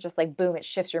 gratitude isn't just like, boom, it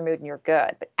shifts your mood and you're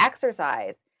good. But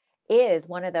exercise is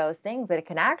one of those things that it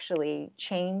can actually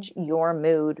change your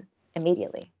mood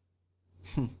immediately.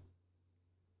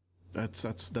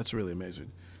 That's really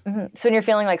amazing. Mm-hmm. So when you're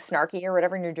feeling like snarky or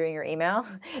whatever and you're doing your email,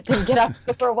 then get up,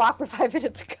 go for a walk for 5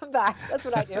 minutes and come back. That's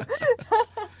what I do.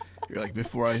 You're like,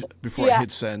 before I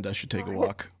hit send, I should take a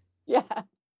walk. Yeah.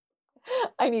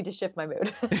 I need to shift my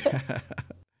mood.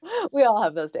 We all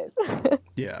have those days.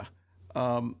 Yeah.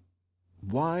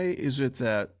 Why is it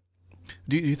that,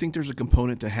 do you think there's a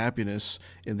component to happiness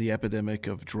in the epidemic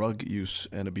of drug use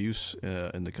and abuse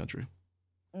in the country?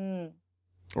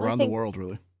 Around the world,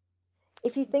 really?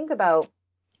 If you think about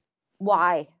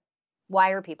why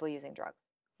are people using drugs?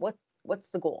 What's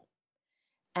the goal?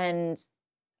 And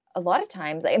a lot of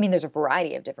times, I mean, there's a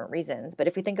variety of different reasons, but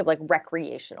if we think of like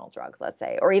recreational drugs, let's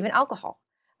say, or even alcohol,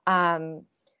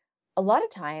 a lot of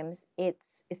times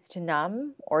it's to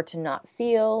numb or to not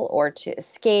feel or to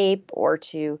escape or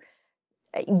to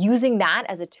using that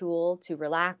as a tool to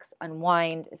relax,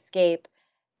 unwind, escape.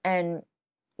 And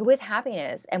with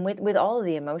happiness and with all of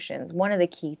the emotions, one of the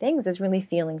key things is really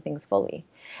feeling things fully.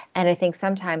 And I think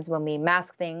sometimes when we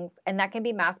mask things, and that can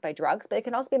be masked by drugs, but it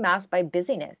can also be masked by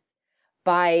busyness,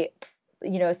 by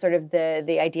sort of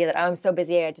the idea that, oh, I'm so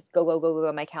busy, I just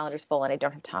go, my calendar's full and I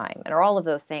don't have time, and all of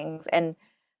those things. And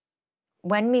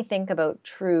when we think about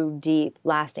true, deep,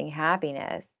 lasting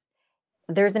happiness,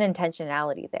 there's an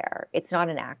intentionality there. It's not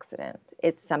an accident.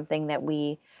 It's something that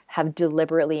we have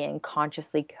deliberately and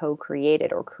consciously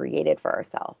co-created or created for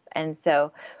ourselves. And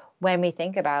so when we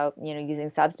think about, using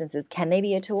substances, can they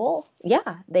be a tool?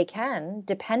 Yeah, they can,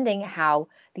 depending how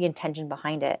the intention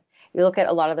behind it. You look at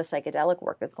a lot of the psychedelic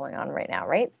work that's going on right now,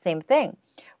 right? Same thing,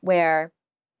 where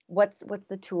what's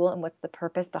the tool and what's the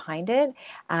purpose behind it,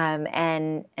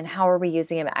 and how are we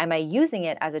using it? Am I using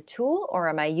it as a tool, or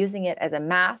am I using it as a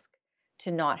mask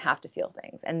to not have to feel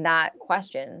things? And that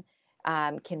question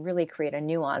can really create a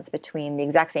nuance between the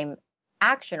exact same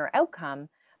action or outcome,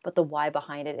 but the why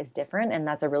behind it is different. And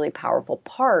that's a really powerful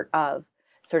part of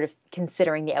sort of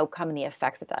considering the outcome and the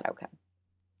effects of that outcome.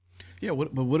 Yeah,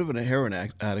 but what if a heroin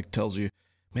addict tells you,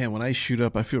 man, when I shoot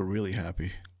up, I feel really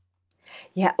happy?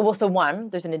 Yeah. Well, so one,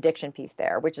 there's an addiction piece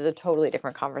there, which is a totally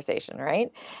different conversation,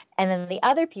 right? And then the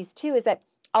other piece too is that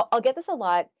I'll get this a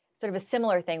lot, sort of a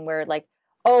similar thing where like,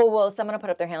 oh, well, someone will put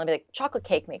up their hand and be like, chocolate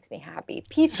cake makes me happy.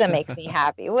 Pizza makes me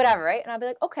happy, whatever, right? And I'll be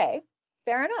like, okay,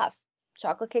 fair enough.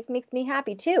 Chocolate cake makes me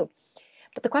happy too.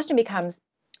 But the question becomes,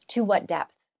 to what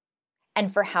depth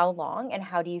and for how long and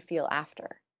how do you feel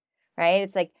after, right?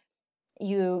 It's like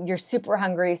you're super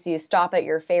hungry, so you stop at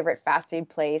your favorite fast food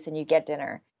place and you get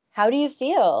dinner. How do you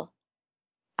feel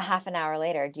a half an hour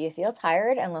later? Do you feel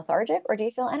tired and lethargic or do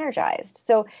you feel energized?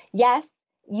 So yes,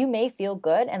 you may feel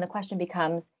good. And the question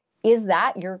becomes, is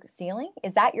that your ceiling?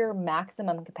 Is that your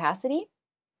maximum capacity?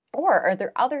 Or are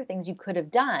there other things you could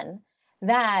have done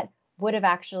that would have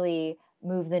actually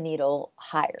moved the needle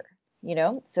higher?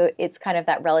 So it's kind of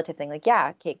that relative thing. Like,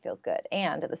 yeah, cake feels good.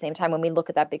 And at the same time, when we look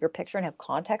at that bigger picture and have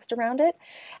context around it,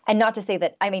 and not to say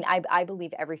that, I mean, I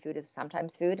believe every food is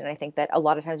sometimes food. And I think that a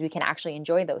lot of times we can actually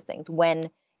enjoy those things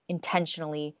when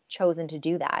intentionally chosen to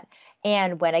do that.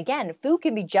 And when, again, food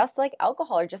can be just like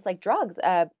alcohol or just like drugs,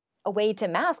 a way to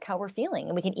mask how we're feeling,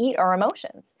 and we can eat our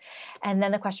emotions. And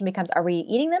then the question becomes, are we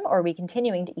eating them or are we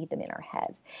continuing to eat them in our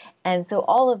head? And so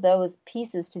all of those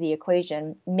pieces to the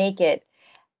equation make it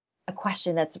a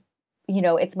question that's,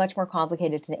 it's much more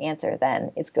complicated to answer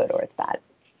than it's good or it's bad.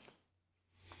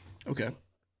 Okay.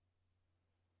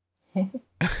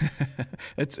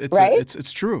 It's right?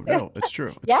 It's true. No, it's true.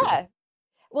 It's yeah. true.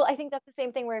 Well, I think that's the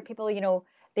same thing where people,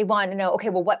 they want to know, okay,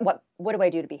 well, what do I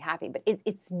do to be happy? But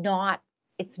it's not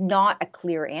a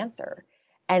clear answer.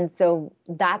 And so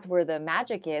that's where the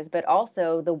magic is, but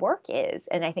also the work is.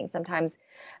 And I think sometimes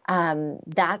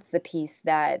that's the piece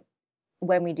that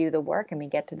when we do the work and we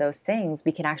get to those things,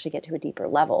 we can actually get to a deeper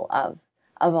level of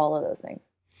all of those things.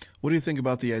 What do you think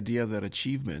about the idea that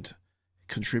achievement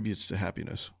contributes to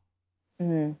happiness?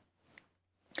 Mm-hmm.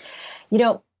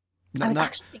 Not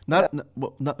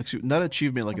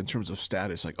achievement like in terms of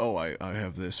status, like, oh, I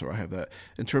have this or I have that.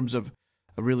 In terms of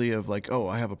really of like, oh,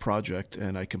 I have a project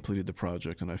and I completed the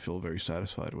project and I feel very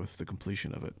satisfied with the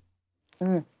completion of it.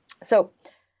 So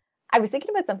I was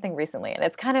thinking about something recently, and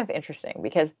it's kind of interesting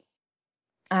because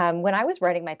when I was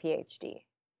writing my PhD,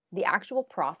 the actual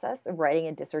process of writing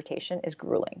a dissertation is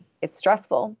grueling. It's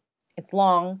stressful. It's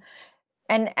long.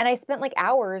 And I spent like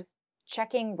hours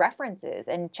checking references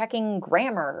and checking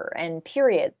grammar and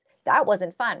periods. That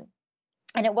wasn't fun.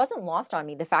 And it wasn't lost on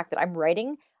me, the fact that I'm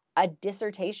writing a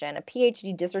dissertation, a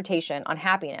PhD dissertation on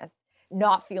happiness,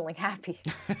 not feeling happy.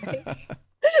 Right?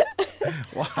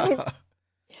 Wow. I mean,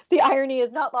 the irony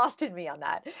is not lost in me on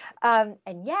that.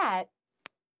 And yet,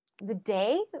 the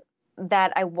day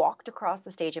that I walked across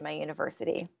the stage at my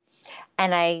university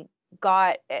and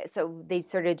so they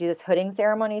sort of do this hooding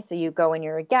ceremony. So you go in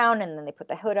your gown and then they put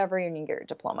the hood over you and you get your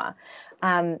diploma.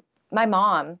 My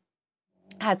mom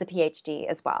has a PhD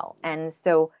as well. And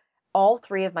so all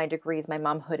three of my degrees, my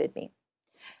mom hooded me.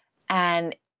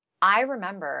 And I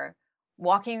remember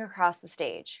walking across the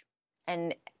stage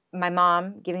and my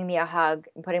mom giving me a hug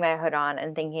and putting my hood on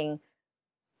and thinking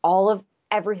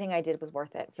everything I did was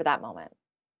worth it for that moment,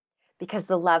 because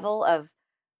the level of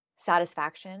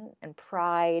satisfaction and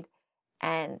pride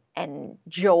and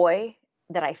joy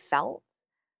that I felt,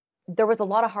 there was a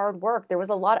lot of hard work. There was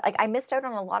a lot, I missed out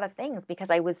on a lot of things because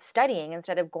I was studying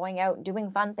instead of going out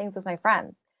doing fun things with my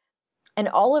friends. And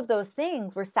all of those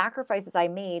things were sacrifices I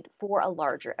made for a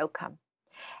larger outcome.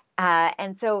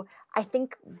 And so I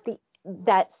think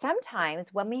that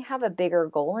sometimes when we have a bigger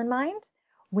goal in mind,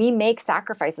 we make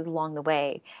sacrifices along the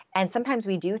way. And sometimes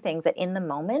we do things that in the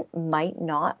moment might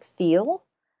not feel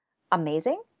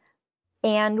amazing.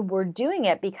 And we're doing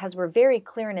it because we're very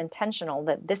clear and intentional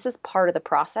that this is part of the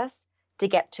process to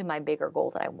get to my bigger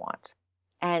goal that I want.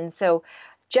 And so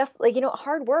just like,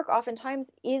 hard work oftentimes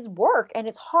is work, and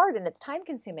it's hard and it's time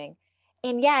consuming.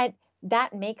 And yet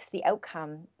that makes the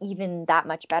outcome even that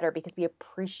much better because we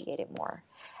appreciate it more.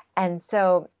 And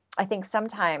so I think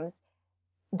sometimes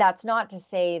that's not to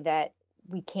say that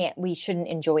we shouldn't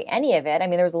enjoy any of it. I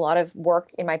mean, there was a lot of work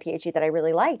in my PhD that I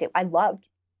really liked. I loved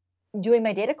doing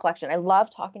my data collection. I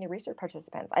loved talking to research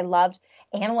participants. I loved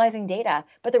analyzing data,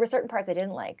 but there were certain parts I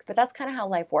didn't like. But that's kind of how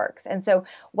life works. And so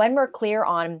when we're clear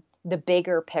on the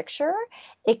bigger picture,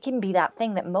 it can be that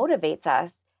thing that motivates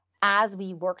us as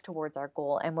we work towards our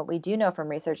goal. And what we do know from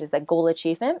research is that goal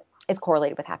achievement is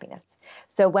correlated with happiness.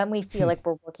 So when we feel like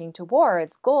we're working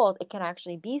towards goals, it can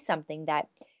actually be something that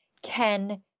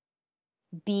can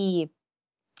be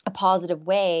a positive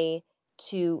way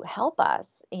to help us,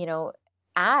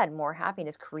 add more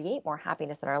happiness, create more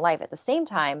happiness in our life. At the same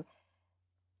time,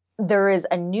 there is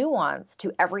a nuance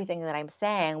to everything that I'm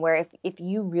saying, where if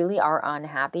you really are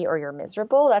unhappy or you're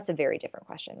miserable, that's a very different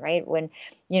question, right? When,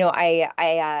 when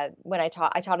I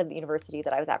taught at the university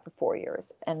that I was at for 4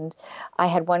 years, and I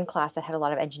had one class that had a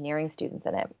lot of engineering students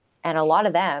in it. And a lot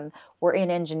of them were in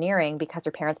engineering because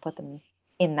their parents put them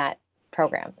in that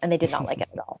program, and they did not like it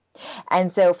at all.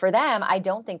 And so for them, I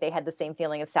don't think they had the same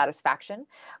feeling of satisfaction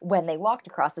when they walked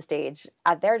across the stage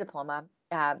at their diploma,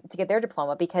 to get their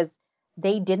diploma, because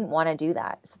they didn't want to do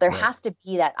that. So there has to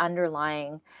be that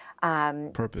underlying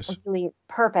purpose.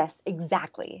 Purpose,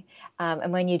 exactly.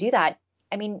 And when you do that,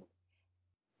 I mean,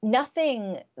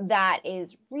 nothing that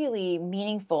is really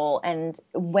meaningful, and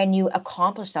when you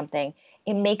accomplish something,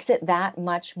 it makes it that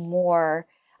much more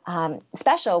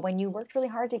special when you worked really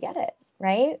hard to get it,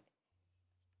 right?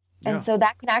 Yeah. And so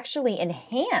that can actually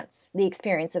enhance the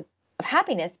experience of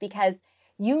happiness, because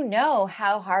you know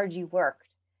how hard you worked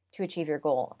to achieve your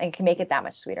goal, and can make it that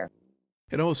much sweeter.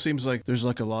 It almost seems like there's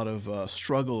like a lot of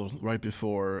struggle right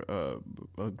before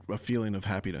a feeling of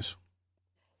happiness.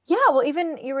 Yeah, well,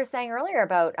 even you were saying earlier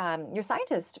about your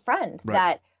scientist friend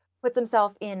that puts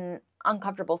himself in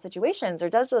uncomfortable situations or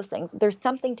does those things. There's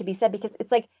something to be said, because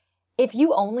it's like, if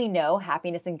you only know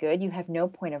happiness and good, you have no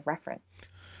point of reference.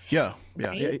 Yeah.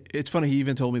 Right? It's funny. He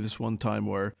even told me this one time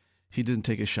where he didn't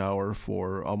take a shower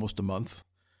for almost a month.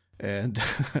 And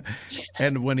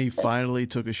and when he finally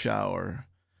took a shower,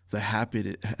 the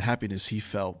happiness he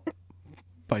felt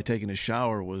by taking a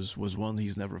shower was one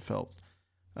he's never felt.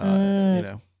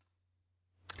 I've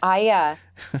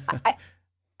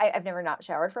never not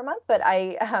showered for a month, but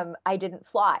I didn't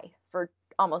fly for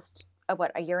almost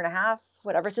a year and a half,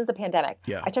 whatever, since the pandemic.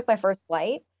 Yeah. I took my first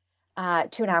flight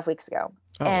 2.5 weeks ago,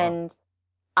 and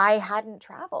I hadn't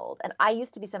traveled, and I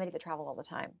used to be somebody that traveled all the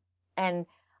time. And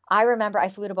I remember I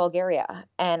flew to Bulgaria,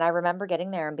 and I remember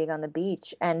getting there and being on the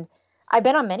beach, and I've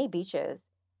been on many beaches.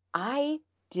 I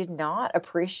had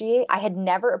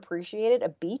never appreciated a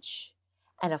beach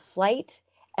and a flight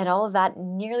and all of that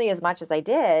nearly as much as I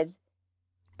did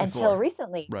until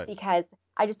recently, because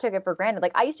I just took it for granted.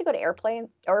 Like, I used to go to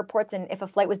airports, and if a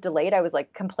flight was delayed, I was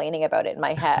like complaining about it in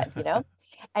my head,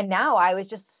 And now I was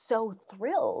just so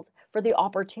thrilled for the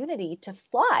opportunity to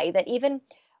fly that even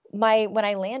when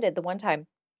I landed the one time,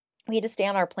 we had to stay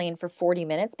on our plane for 40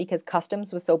 minutes because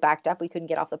customs was so backed up. We couldn't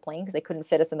get off the plane because they couldn't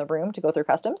fit us in the room to go through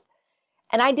customs.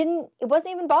 And it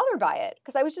wasn't even bothered by it,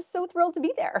 because I was just so thrilled to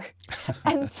be there.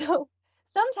 And so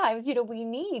sometimes, we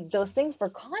need those things for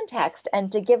context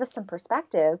and to give us some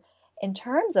perspective in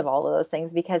terms of all of those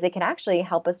things, because it can actually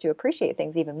help us to appreciate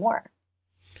things even more.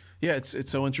 Yeah, it's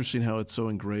so interesting how it's so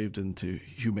engraved into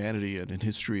humanity and in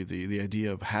history, the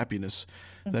idea of happiness,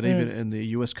 that even in the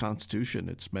U.S. Constitution,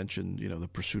 it's mentioned, the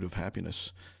pursuit of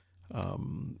happiness.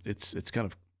 It's kind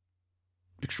of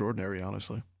extraordinary,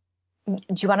 honestly. Do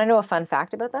you want to know a fun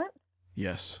fact about that?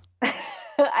 Yes.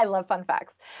 I love fun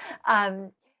facts.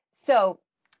 So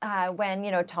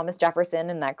when, Thomas Jefferson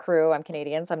and that crew, I'm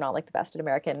Canadian, so I'm not like the best at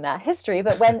American history,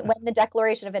 but when the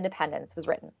Declaration of Independence was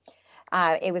written,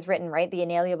 it was written, right? The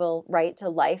inalienable right to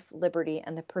life, liberty,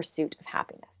 and the pursuit of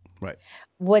happiness. Right.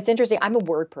 What's interesting, I'm a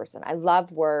word person. I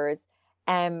love words.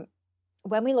 And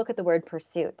when we look at the word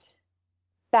pursuit,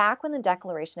 back when the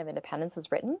Declaration of Independence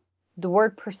was written, the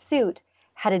word pursuit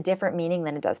had a different meaning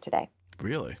than it does today.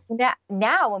 Really? So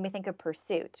now when we think of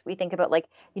pursuit, we think about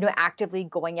actively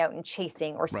going out and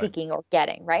chasing or seeking or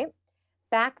getting, right?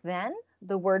 Back then,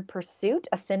 the word pursuit,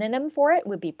 a synonym for it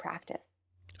would be practice.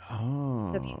 Oh,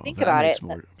 so if you think about makes it,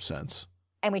 more sense.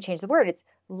 And we changed the word. It's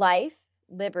life,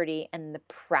 liberty, and the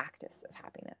practice of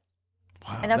happiness.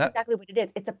 Wow, and that's exactly what it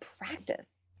is. It's a practice.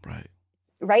 Right.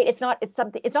 Right? It's not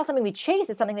something we chase,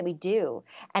 it's something that we do.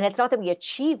 And it's not that we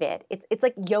achieve it. It's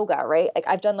like yoga, right? Like,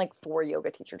 I've done like 4 yoga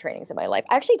teacher trainings in my life.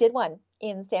 I actually did one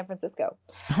in San Francisco.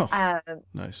 Oh,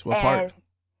 nice. What part?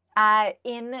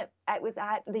 It was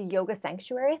at the Yoga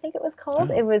Sanctuary, I think it was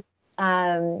called. It was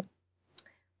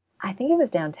I think it was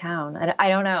downtown. I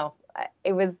don't know.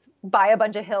 It was by a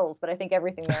bunch of hills, but I think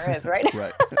everything there is, right?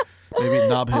 Right. Maybe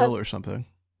Nob Hill or something.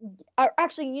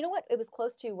 Actually, you know what it was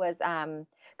close to was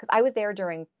because I was there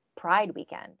during Pride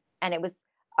weekend, and it was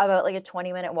about like a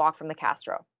 20-minute walk from the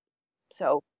Castro.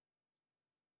 So,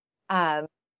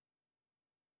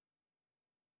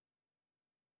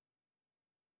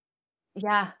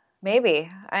 yeah, maybe.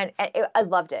 And I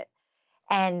loved it.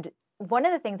 And one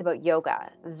of the things about yoga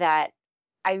that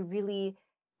I really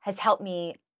has helped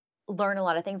me learn a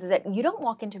lot of things is that you don't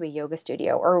walk into a yoga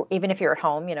studio, or even if you're at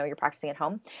home, you're practicing at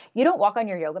home, you don't walk on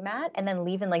your yoga mat and then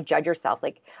leave and like judge yourself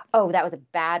like, oh, that was a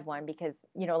bad one because,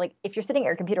 like if you're sitting at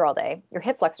your computer all day, your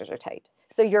hip flexors are tight.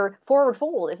 So your forward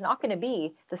fold is not going to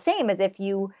be the same as if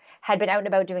you had been out and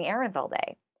about doing errands all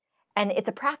day. And it's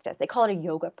a practice. They call it a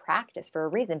yoga practice for a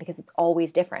reason because it's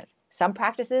always different. Some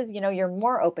practices, you're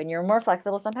more open, you're more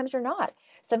flexible. Sometimes you're not.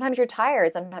 Sometimes you're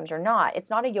tired. Sometimes you're not. It's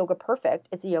not a yoga perfect.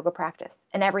 It's a yoga practice.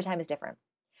 And every time is different.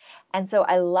 And so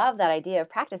I love that idea of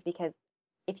practice because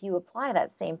if you apply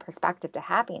that same perspective to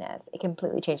happiness, it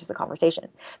completely changes the conversation.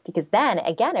 Because then,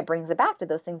 again, it brings it back to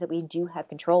those things that we do have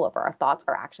control over, our thoughts,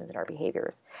 our actions, and our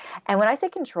behaviors. And when I say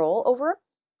control over,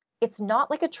 it's not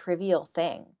like a trivial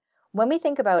thing. When we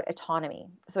think about autonomy,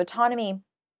 so autonomy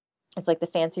is like the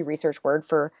fancy research word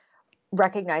for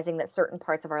recognizing that certain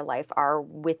parts of our life are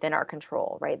within our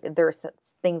control, right? There's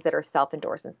things that are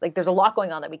self-endorsed. Like there's a lot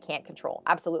going on that we can't control.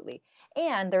 Absolutely.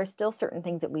 And there are still certain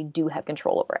things that we do have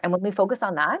control over. And when we focus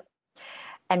on that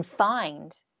and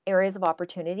find areas of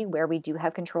opportunity where we do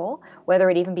have control, whether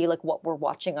it even be like what we're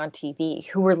watching on TV,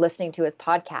 who we're listening to as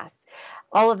podcasts,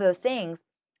 all of those things,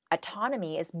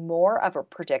 autonomy is more of a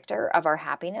predictor of our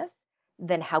happiness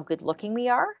than how good looking we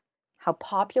are, how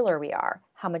popular we are,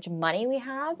 how much money we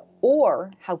have,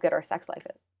 or how good our sex life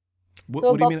is.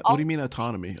 What do you mean? What do you mean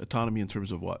autonomy? Autonomy in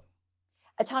terms of what?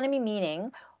 Autonomy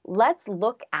meaning, let's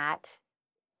look at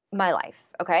my life,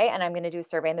 okay? And I'm going to do a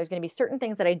survey, and there's going to be certain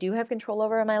things that I do have control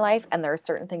over in my life, and there are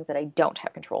certain things that I don't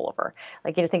have control over.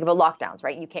 Like, think about lockdowns,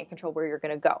 right? You can't control where you're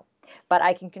going to go, but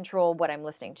I can control what I'm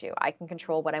listening to. I can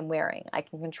control what I'm wearing. I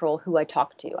can control who I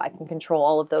talk to. I can control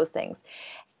all of those things.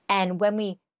 And when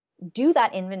we do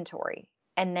that inventory,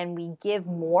 and then we give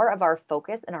more of our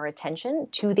focus and our attention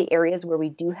to the areas where we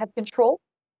do have control,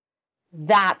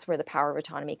 that's where the power of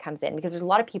autonomy comes in, because there's a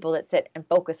lot of people that sit and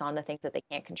focus on the things that they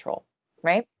can't control,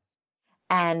 right?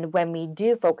 And when we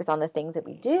do focus on the things that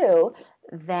we do,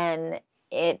 then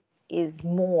it is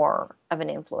more of an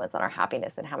influence on our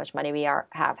happiness and how much money we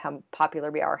have, how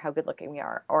popular we are, how good looking we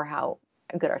are, or how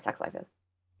good our sex life is.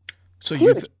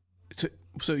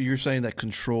 So you're saying that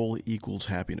control equals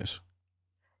happiness?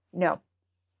 No,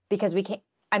 because we can't.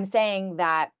 I'm saying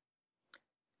that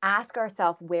ask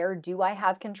ourselves, where do I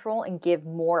have control, and give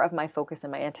more of my focus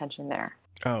and my attention there.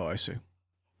 Oh, I see.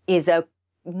 Is a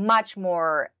much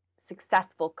more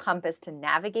successful compass to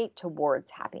navigate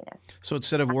towards happiness. So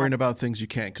instead of worrying about things you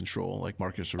can't control, like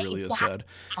Marcus Aurelius said,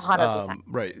 100%.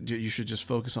 right, you should just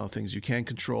focus on things you can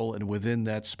control, and within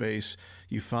that space,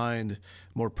 you find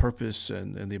more purpose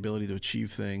and the ability to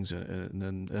achieve things, and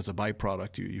then as a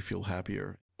byproduct, you feel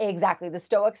happier. Exactly. The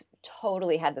Stoics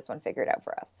totally had this one figured out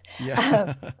for us.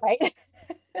 Yeah. Right?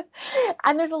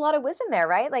 And there's a lot of wisdom there,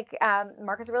 right? Like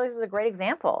Marcus Aurelius is a great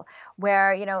example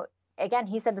where, again,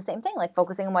 he said the same thing, like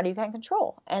focusing on what you can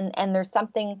control. And there's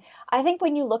something, I think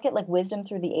when you look at like wisdom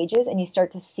through the ages and you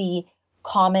start to see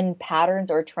common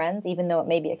patterns or trends, even though it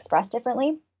may be expressed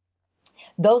differently,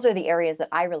 those are the areas that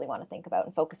I really want to think about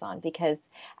and focus on, because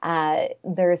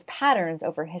there's patterns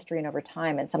over history and over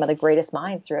time, and some of the greatest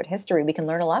minds throughout history, we can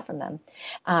learn a lot from them.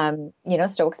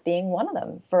 Stoics being one of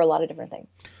them for a lot of different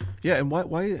things. Yeah, and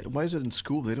why is it in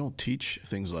school they don't teach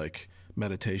things like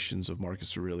meditations of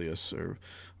Marcus Aurelius or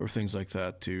things like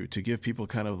that to give people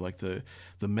kind of like the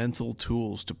mental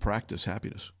tools to practice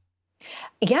happiness?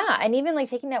 Yeah, and even like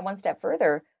taking that one step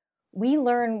further, what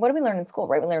do we learn in school,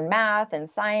 right? We learn math and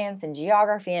science and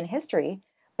geography and history.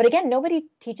 But again, nobody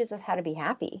teaches us how to be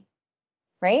happy,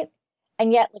 right?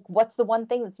 And yet, like, what's the one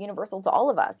thing that's universal to all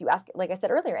of us? You ask, like I said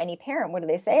earlier, any parent, what do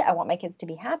they say? I want my kids to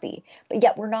be happy. But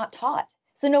yet we're not taught.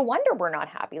 So no wonder we're not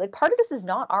happy. Like, part of this is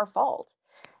not our fault.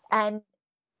 And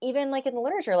even like in the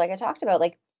literature, like I talked about,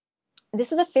 like,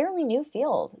 this is a fairly new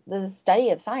field, the study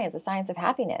of science, the science of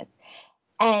happiness.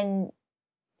 And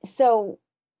so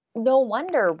no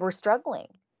wonder we're struggling,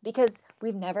 because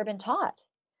we've never been taught.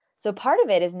 So part of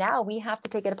it is now we have to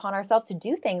take it upon ourselves to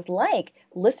do things like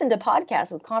listen to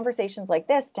podcasts with conversations like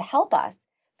this to help us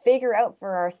figure out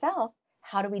for ourselves,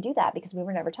 how do we do that? Because we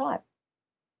were never taught.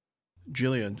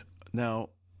 Jillian,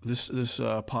 now this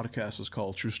podcast is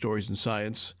called True Stories in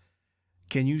Science.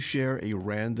 Can you share a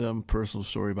random personal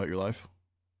story about your life?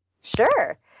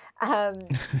 Sure.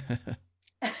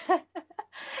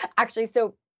 Actually,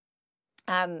 so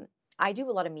I do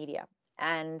a lot of media,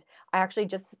 and I actually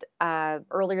just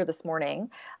earlier this morning,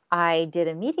 I did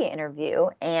a media interview,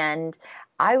 and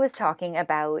I was talking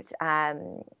about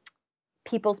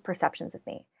people's perceptions of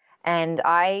me. And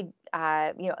I,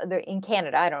 in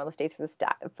Canada, I don't know the states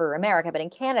for America, but in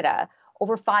Canada,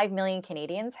 over 5 million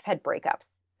Canadians have had breakups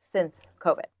since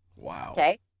COVID. Wow.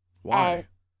 Okay. Why? And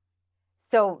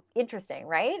So interesting,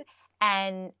 right?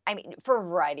 And I mean, for a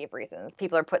variety of reasons,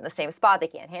 people are put in the same spot. They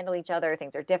can't handle each other.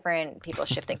 Things are different. People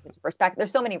shift things into perspective.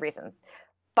 There's so many reasons.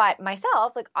 But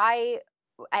myself, like I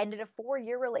ended a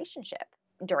 4-year relationship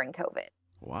during COVID.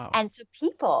 Wow. And so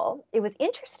it was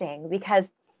interesting because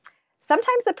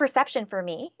sometimes the perception for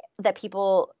me that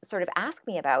people sort of ask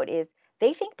me about is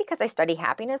they think because I study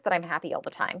happiness that I'm happy all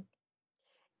the time.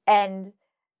 And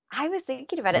I was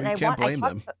thinking about it, Well, and you can't blame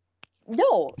them.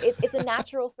 No, it's a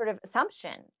natural sort of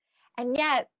assumption. And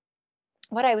yet,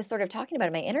 what I was sort of talking about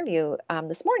in my interview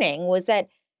this morning was that,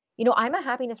 I'm a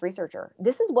happiness researcher.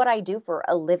 This is what I do for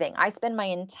a living. I spend my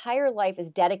entire life is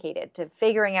dedicated to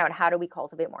figuring out how do we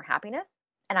cultivate more happiness,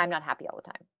 and I'm not happy all the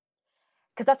time.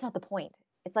 Because that's not the point.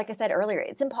 It's like I said earlier,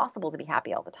 it's impossible to be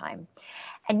happy all the time.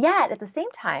 And yet, at the same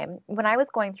time, when I was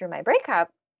going through my breakup,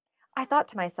 I thought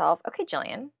to myself, okay,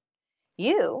 Jillian,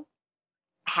 you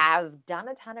have done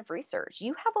a ton of research.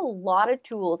 You have a lot of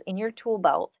tools in your tool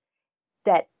belt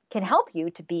that can help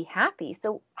you to be happy.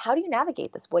 So how do you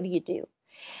navigate this? What do you do?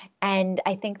 And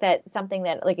I think that something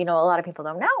that, a lot of people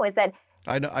don't know is that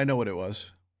I know what it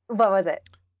was. What was it?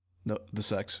 No, the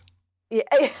sex. Yeah.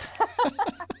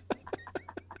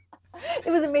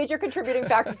 It was a major contributing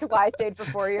factor to why I stayed for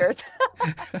 4 years.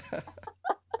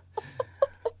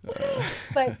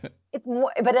 But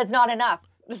it's not enough.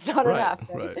 It's not enough.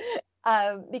 Right?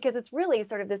 Because it's really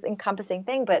sort of this encompassing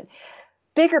thing. But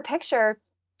bigger picture,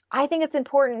 I think it's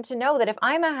important to know that if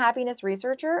I'm a happiness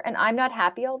researcher and I'm not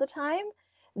happy all the time,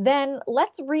 then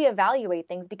let's reevaluate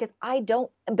things, because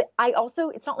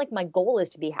it's not like my goal is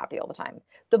to be happy all the time.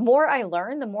 The more I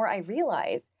learn, the more I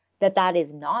realize that that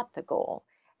is not the goal.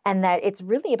 And that it's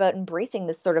really about embracing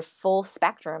this sort of full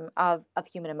spectrum of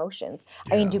human emotions.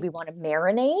 Yeah. I mean, do we want to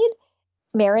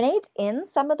marinate in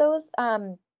some of those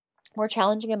more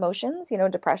challenging emotions,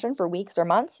 depression for weeks or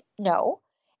months? No.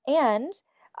 And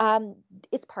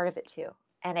it's part of it too.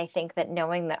 And I think that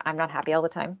knowing that I'm not happy all the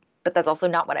time, but that's also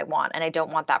not what I want. And I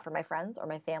don't want that for my friends or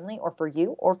my family or for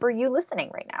you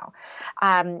listening right now.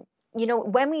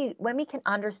 When we can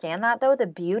understand that, though, the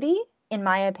beauty, in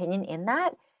my opinion, in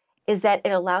that is that it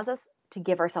allows us to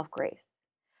give ourselves grace.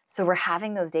 So we're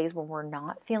having those days when we're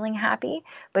not feeling happy.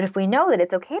 But if we know that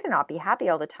it's okay to not be happy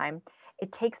all the time,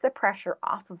 it takes the pressure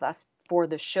off of us for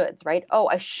the shoulds, right? Oh,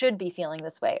 I should be feeling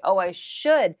this way. Oh, I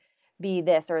should be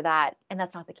this or that. And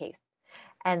that's not the case.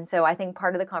 And so I think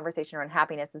part of the conversation around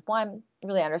happiness is, one,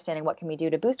 really understanding what can we do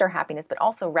to boost our happiness, but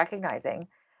also recognizing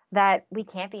that we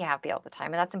can't be happy all the time,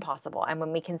 and that's impossible. And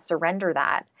when we can surrender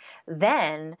that,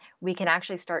 then we can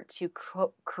actually start to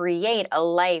create a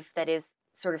life that is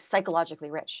sort of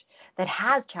psychologically rich, that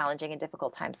has challenging and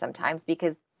difficult times sometimes.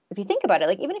 Because if you think about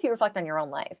it, even if you reflect on your own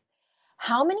life,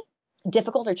 how many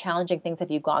difficult or challenging things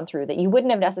have you gone through that you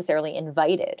wouldn't have necessarily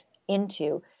invited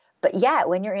into? But yet,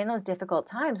 when you're in those difficult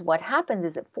times, what happens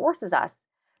is it forces us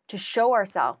to show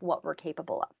ourselves what we're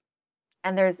capable of.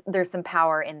 And there's some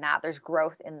power in that. There's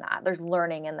growth in that. There's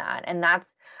learning in that. And that's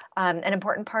an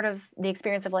important part of the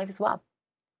experience of life as well.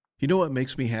 You know what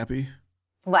makes me happy?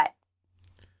 What?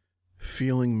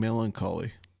 Feeling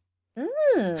melancholy.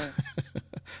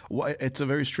 Why? It's a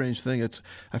very strange thing.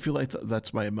 I feel like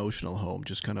that's my emotional home,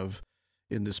 just kind of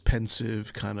in this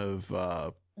pensive kind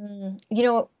of...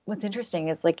 What's interesting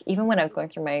is, even when I was going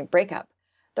through my breakup,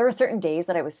 there were certain days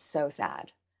that I was so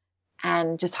sad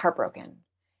and just heartbroken.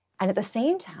 And at the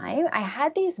same time, I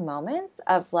had these moments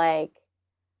of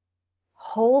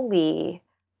holy,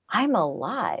 I'm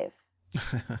alive.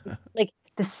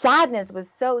 The sadness was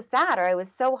so sad, or I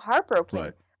was so heartbroken.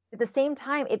 Right. At the same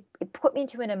time, it put me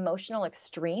to an emotional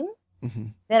extreme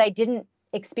that I don't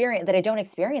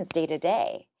experience day to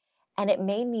day. And it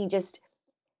made me just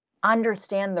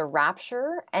understand the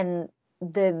rapture and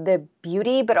the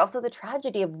beauty, but also the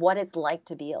tragedy of what it's like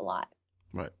to be alive.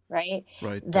 Right.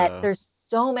 That there's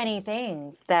so many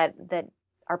things that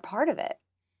are part of it.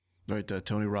 Right.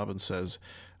 Tony Robbins says,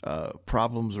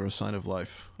 problems are a sign of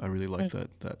life. I really like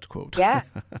that quote. Yeah,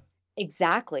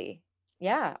 exactly.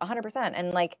 Yeah, 100%.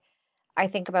 And I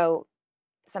think about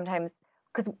sometimes,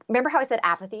 because remember how I said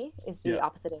apathy is the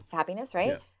opposite of happiness, right?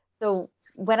 Yeah. So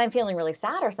when I'm feeling really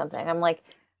sad or something, I'm like,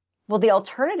 well, the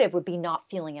alternative would be not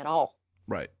feeling at all.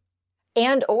 Right.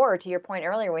 And or to your point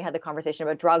earlier, we had the conversation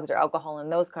about drugs or alcohol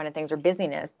and those kind of things, or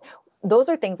busyness. Those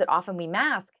are things that often we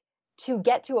mask to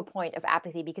get to a point of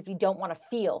apathy because we don't want to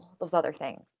feel those other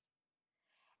things.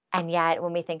 And yet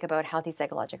when we think about healthy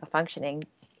psychological functioning,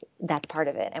 that's part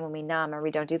of it. And when we numb or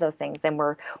we don't do those things, then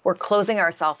we're closing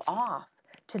ourselves off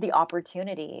to the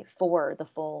opportunity for the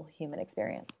full human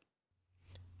experience.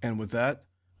 And with that,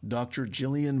 Dr.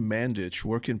 Jillian Mandich,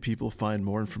 where can people find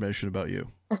more information about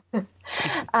you?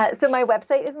 So my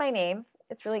website is my name.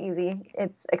 It's really easy.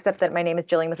 It's except that my name is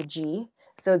Jillian with a G.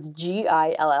 So it's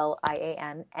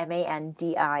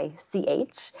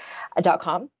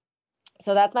GILLIANMANDICH.com.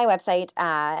 So that's my website,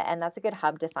 and that's a good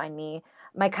hub to find me.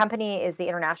 My company is the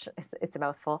International, it's a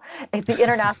mouthful. It's the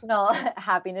International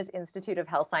Happiness Institute of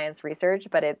Health Science Research,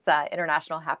 but it's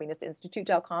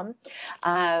internationalhappinessinstitute.com.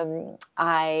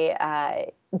 I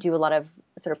do a lot of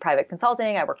sort of private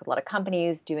consulting. I work with a lot of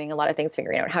companies doing a lot of things,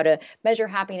 figuring out how to measure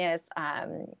happiness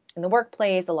in the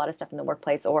workplace, a lot of stuff in the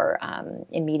workplace or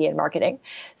in media and marketing.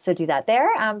 So do that there.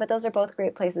 But those are both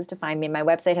great places to find me. My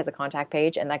website has a contact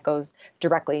page, and that goes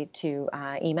directly to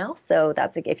email. So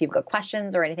that's if you've got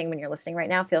questions or anything when you're listening right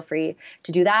now, feel free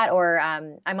to do that. Or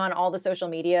I'm on all the social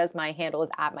medias. My handle is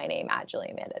 @my-name,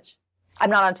 @Jillian Mandich. I'm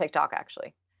not on TikTok,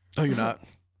 actually. Oh, you're not?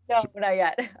 No, not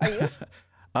yet. Are you?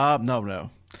 No.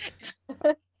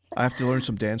 I have to learn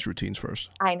some dance routines first.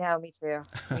 I know, me too.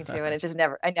 And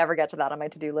I never get to that on my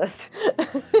to-do list.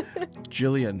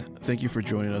 Jillian, thank you for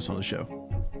joining us on the show.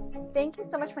 Thank you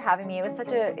so much for having me.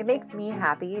 It makes me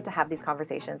happy to have these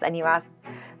conversations, and you asked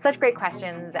such great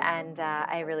questions, and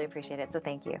I really appreciate it. So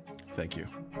thank you. Thank you.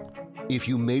 If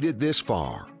you made it this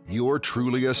far, you're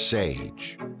truly a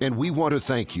sage. And we want to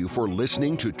thank you for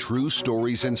listening to True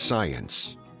Stories in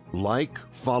Science. Like,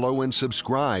 follow, and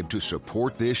subscribe to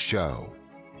support this show.